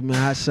out of here, man.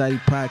 Hot Society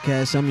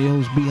Podcast. I'm your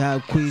host,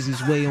 Beehive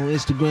Queasy's Way on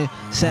Instagram.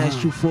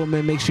 Sash24,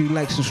 man. Make sure you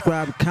like,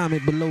 subscribe, and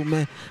comment below,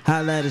 man.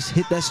 Holla at us.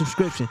 Hit that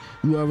subscription.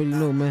 You already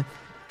know, man.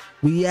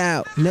 We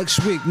out.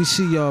 Next week, we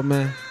see y'all,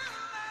 man.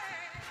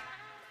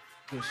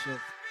 Good shit.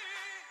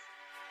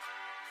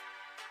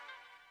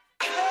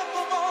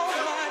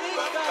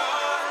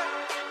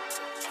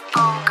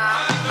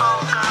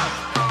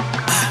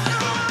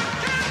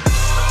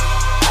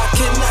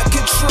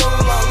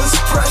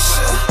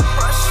 Pressure.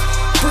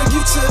 Bring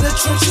you to the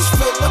trenches,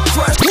 feel the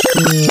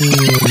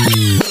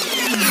pressure.